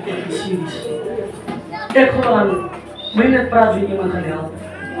van die series. Ik gewoon, moet je net praten wie iemand gaan helpen.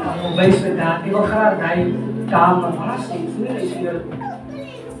 Wees met dat. Ik wil graag die dame vast. Nu is hier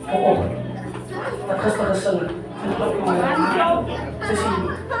vanochtend. Wat gisteren gezongen.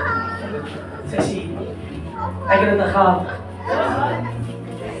 Sessie. Ik heb het gehad.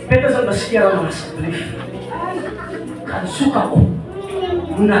 Paterson beschermen alsjeblieft. Gaan zoeken op.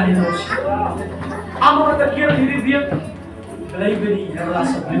 Doe naar die roos. Allemaal wat ik hier jullie weer. Blijf bij die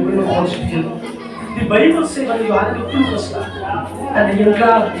relatie. Blijf bij de God spelen. Die Bijbel zegt dat je aan de ploeg staat. En je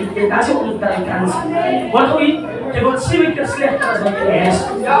klaar, dat is ook niet dat je kan zien. Wat doe je? Je wordt 7 keer slechter als wat je is.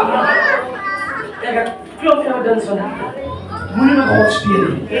 Ik heb klopt evidence vandaag. Moet je naar God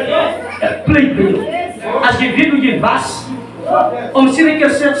spelen. Het pleit bij je. Als je weet hoe je was, om 7 keer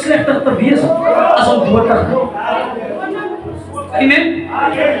slechter te wezen als een doordag. Amen?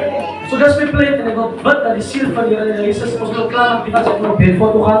 Zo dat is mijn pleit en ik wil bid dat de ziel van jullie Jezus ons wil klaar die was op een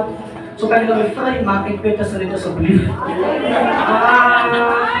bedfoto gaan. Zo kan je dan weer vrij maken, ik weet dat ze dit alsjeblieft.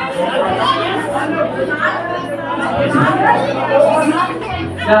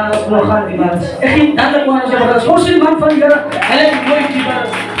 Ja, dat is nog gaan die baas. Ik ging dadelijk maar zeggen, dat is voor zijn man van die jaren. En ik mooi die baas.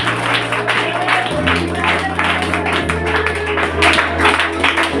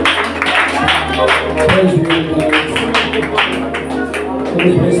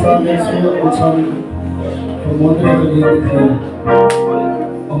 Ons bestaan mensen ons gaan vermoedelijk geleerd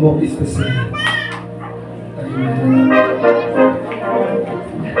om op iets te zeggen.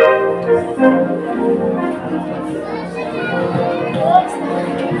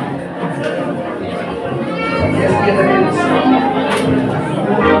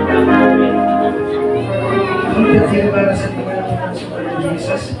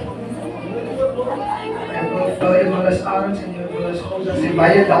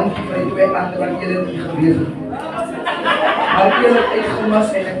 Baie dankie vir die 2 ander wat julle hier gewees het. Maar julle het uitgemas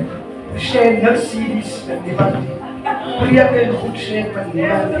en ek share niks series met niemand nie. Preek en goed share met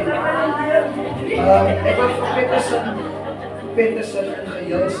niemand nie. Ek wil vir Paterson in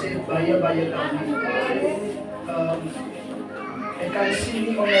geheel sê baie dankie. Ek kan sien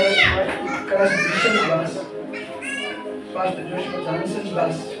nie omdat het Christian was, Pastor Jansen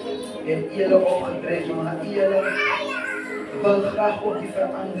was, en julle opgetrek, maar julle wil graag ook die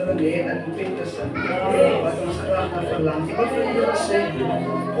verandering hê in Paterson, wat ons graag naar verlang. Ek wil vir julle sê,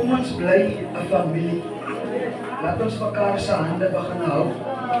 kom ons bly 'n familie. Laat ons mekaar se hande begin hou.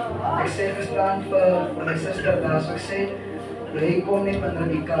 Ek sê gisteraan vir my suster daar, so ek sê, bly kom net met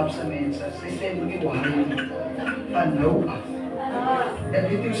die Kaapse mense. Sy sê, moenie worry nie, van nou af. Ek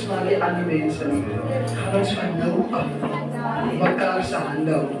weet nie smaak nie aan die mense nie. Gaan ons van nou af mekaar se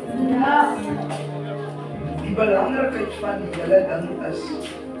hande hou. Die belangrikheid van die hele ding is,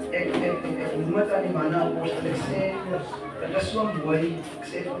 ek noem het aan die manne apostel, ek sê, dit is so mooi, ek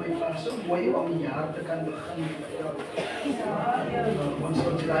sê vir my pa, so mooi om die jaar te kan begin. Ons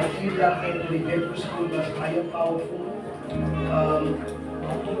die 4 dae in die Paterson was baie powerful.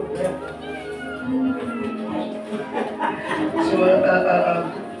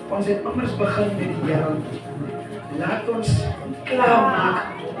 Ons het anders begin met die Here. Laat ons klaar maak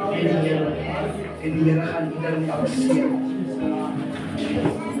met die Here. En die Here gaan iedereen apprecieer.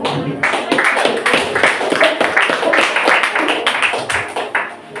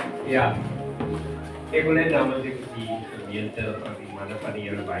 Ja, ek wil net namens die gemeente van die manne van die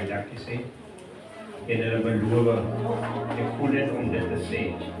Here baie dankie sê. en hulle beloof. Ek voel dit om dit te sê.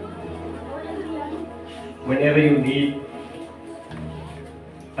 Whenever you need,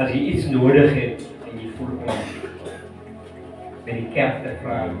 as jy iets nodig het en jy voel om met die kerk te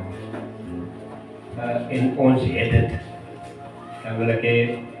vra en ons het dit, dan wil ek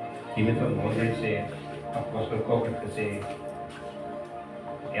jy moet vanmorgen sê, Apostel Kok het gesê,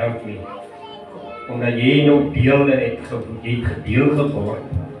 help me, omdat jy nou deel het, jy het gedeel geword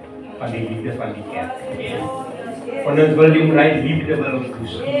van die liefde van die kerk. Want ons wil die omreid liefde wil ons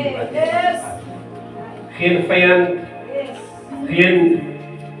toestaan wat ons is. Geen vijand, geen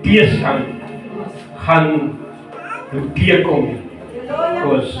teerstand gaan jou teekom,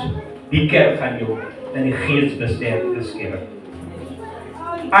 because die kerk gaan jou in die geest besterkte skerp.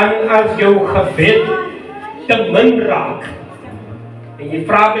 En as jou gebed te min raak, en jy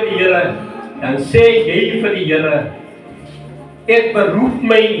vraag by die Here, dan sê jy vir die Here, ek beroep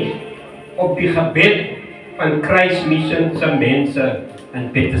my op die gebed van Christ Mission se mense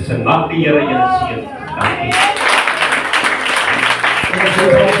in Paterson. Mag die Here julle seën. Dankie.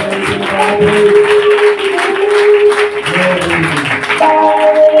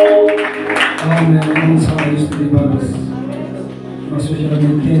 Amen. Ons sal dus die baas. Maar soos julle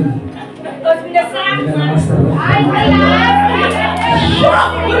my ken,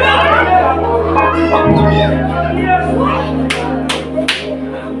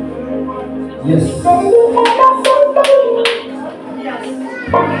 yes.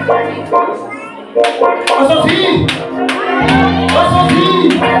 Let's go!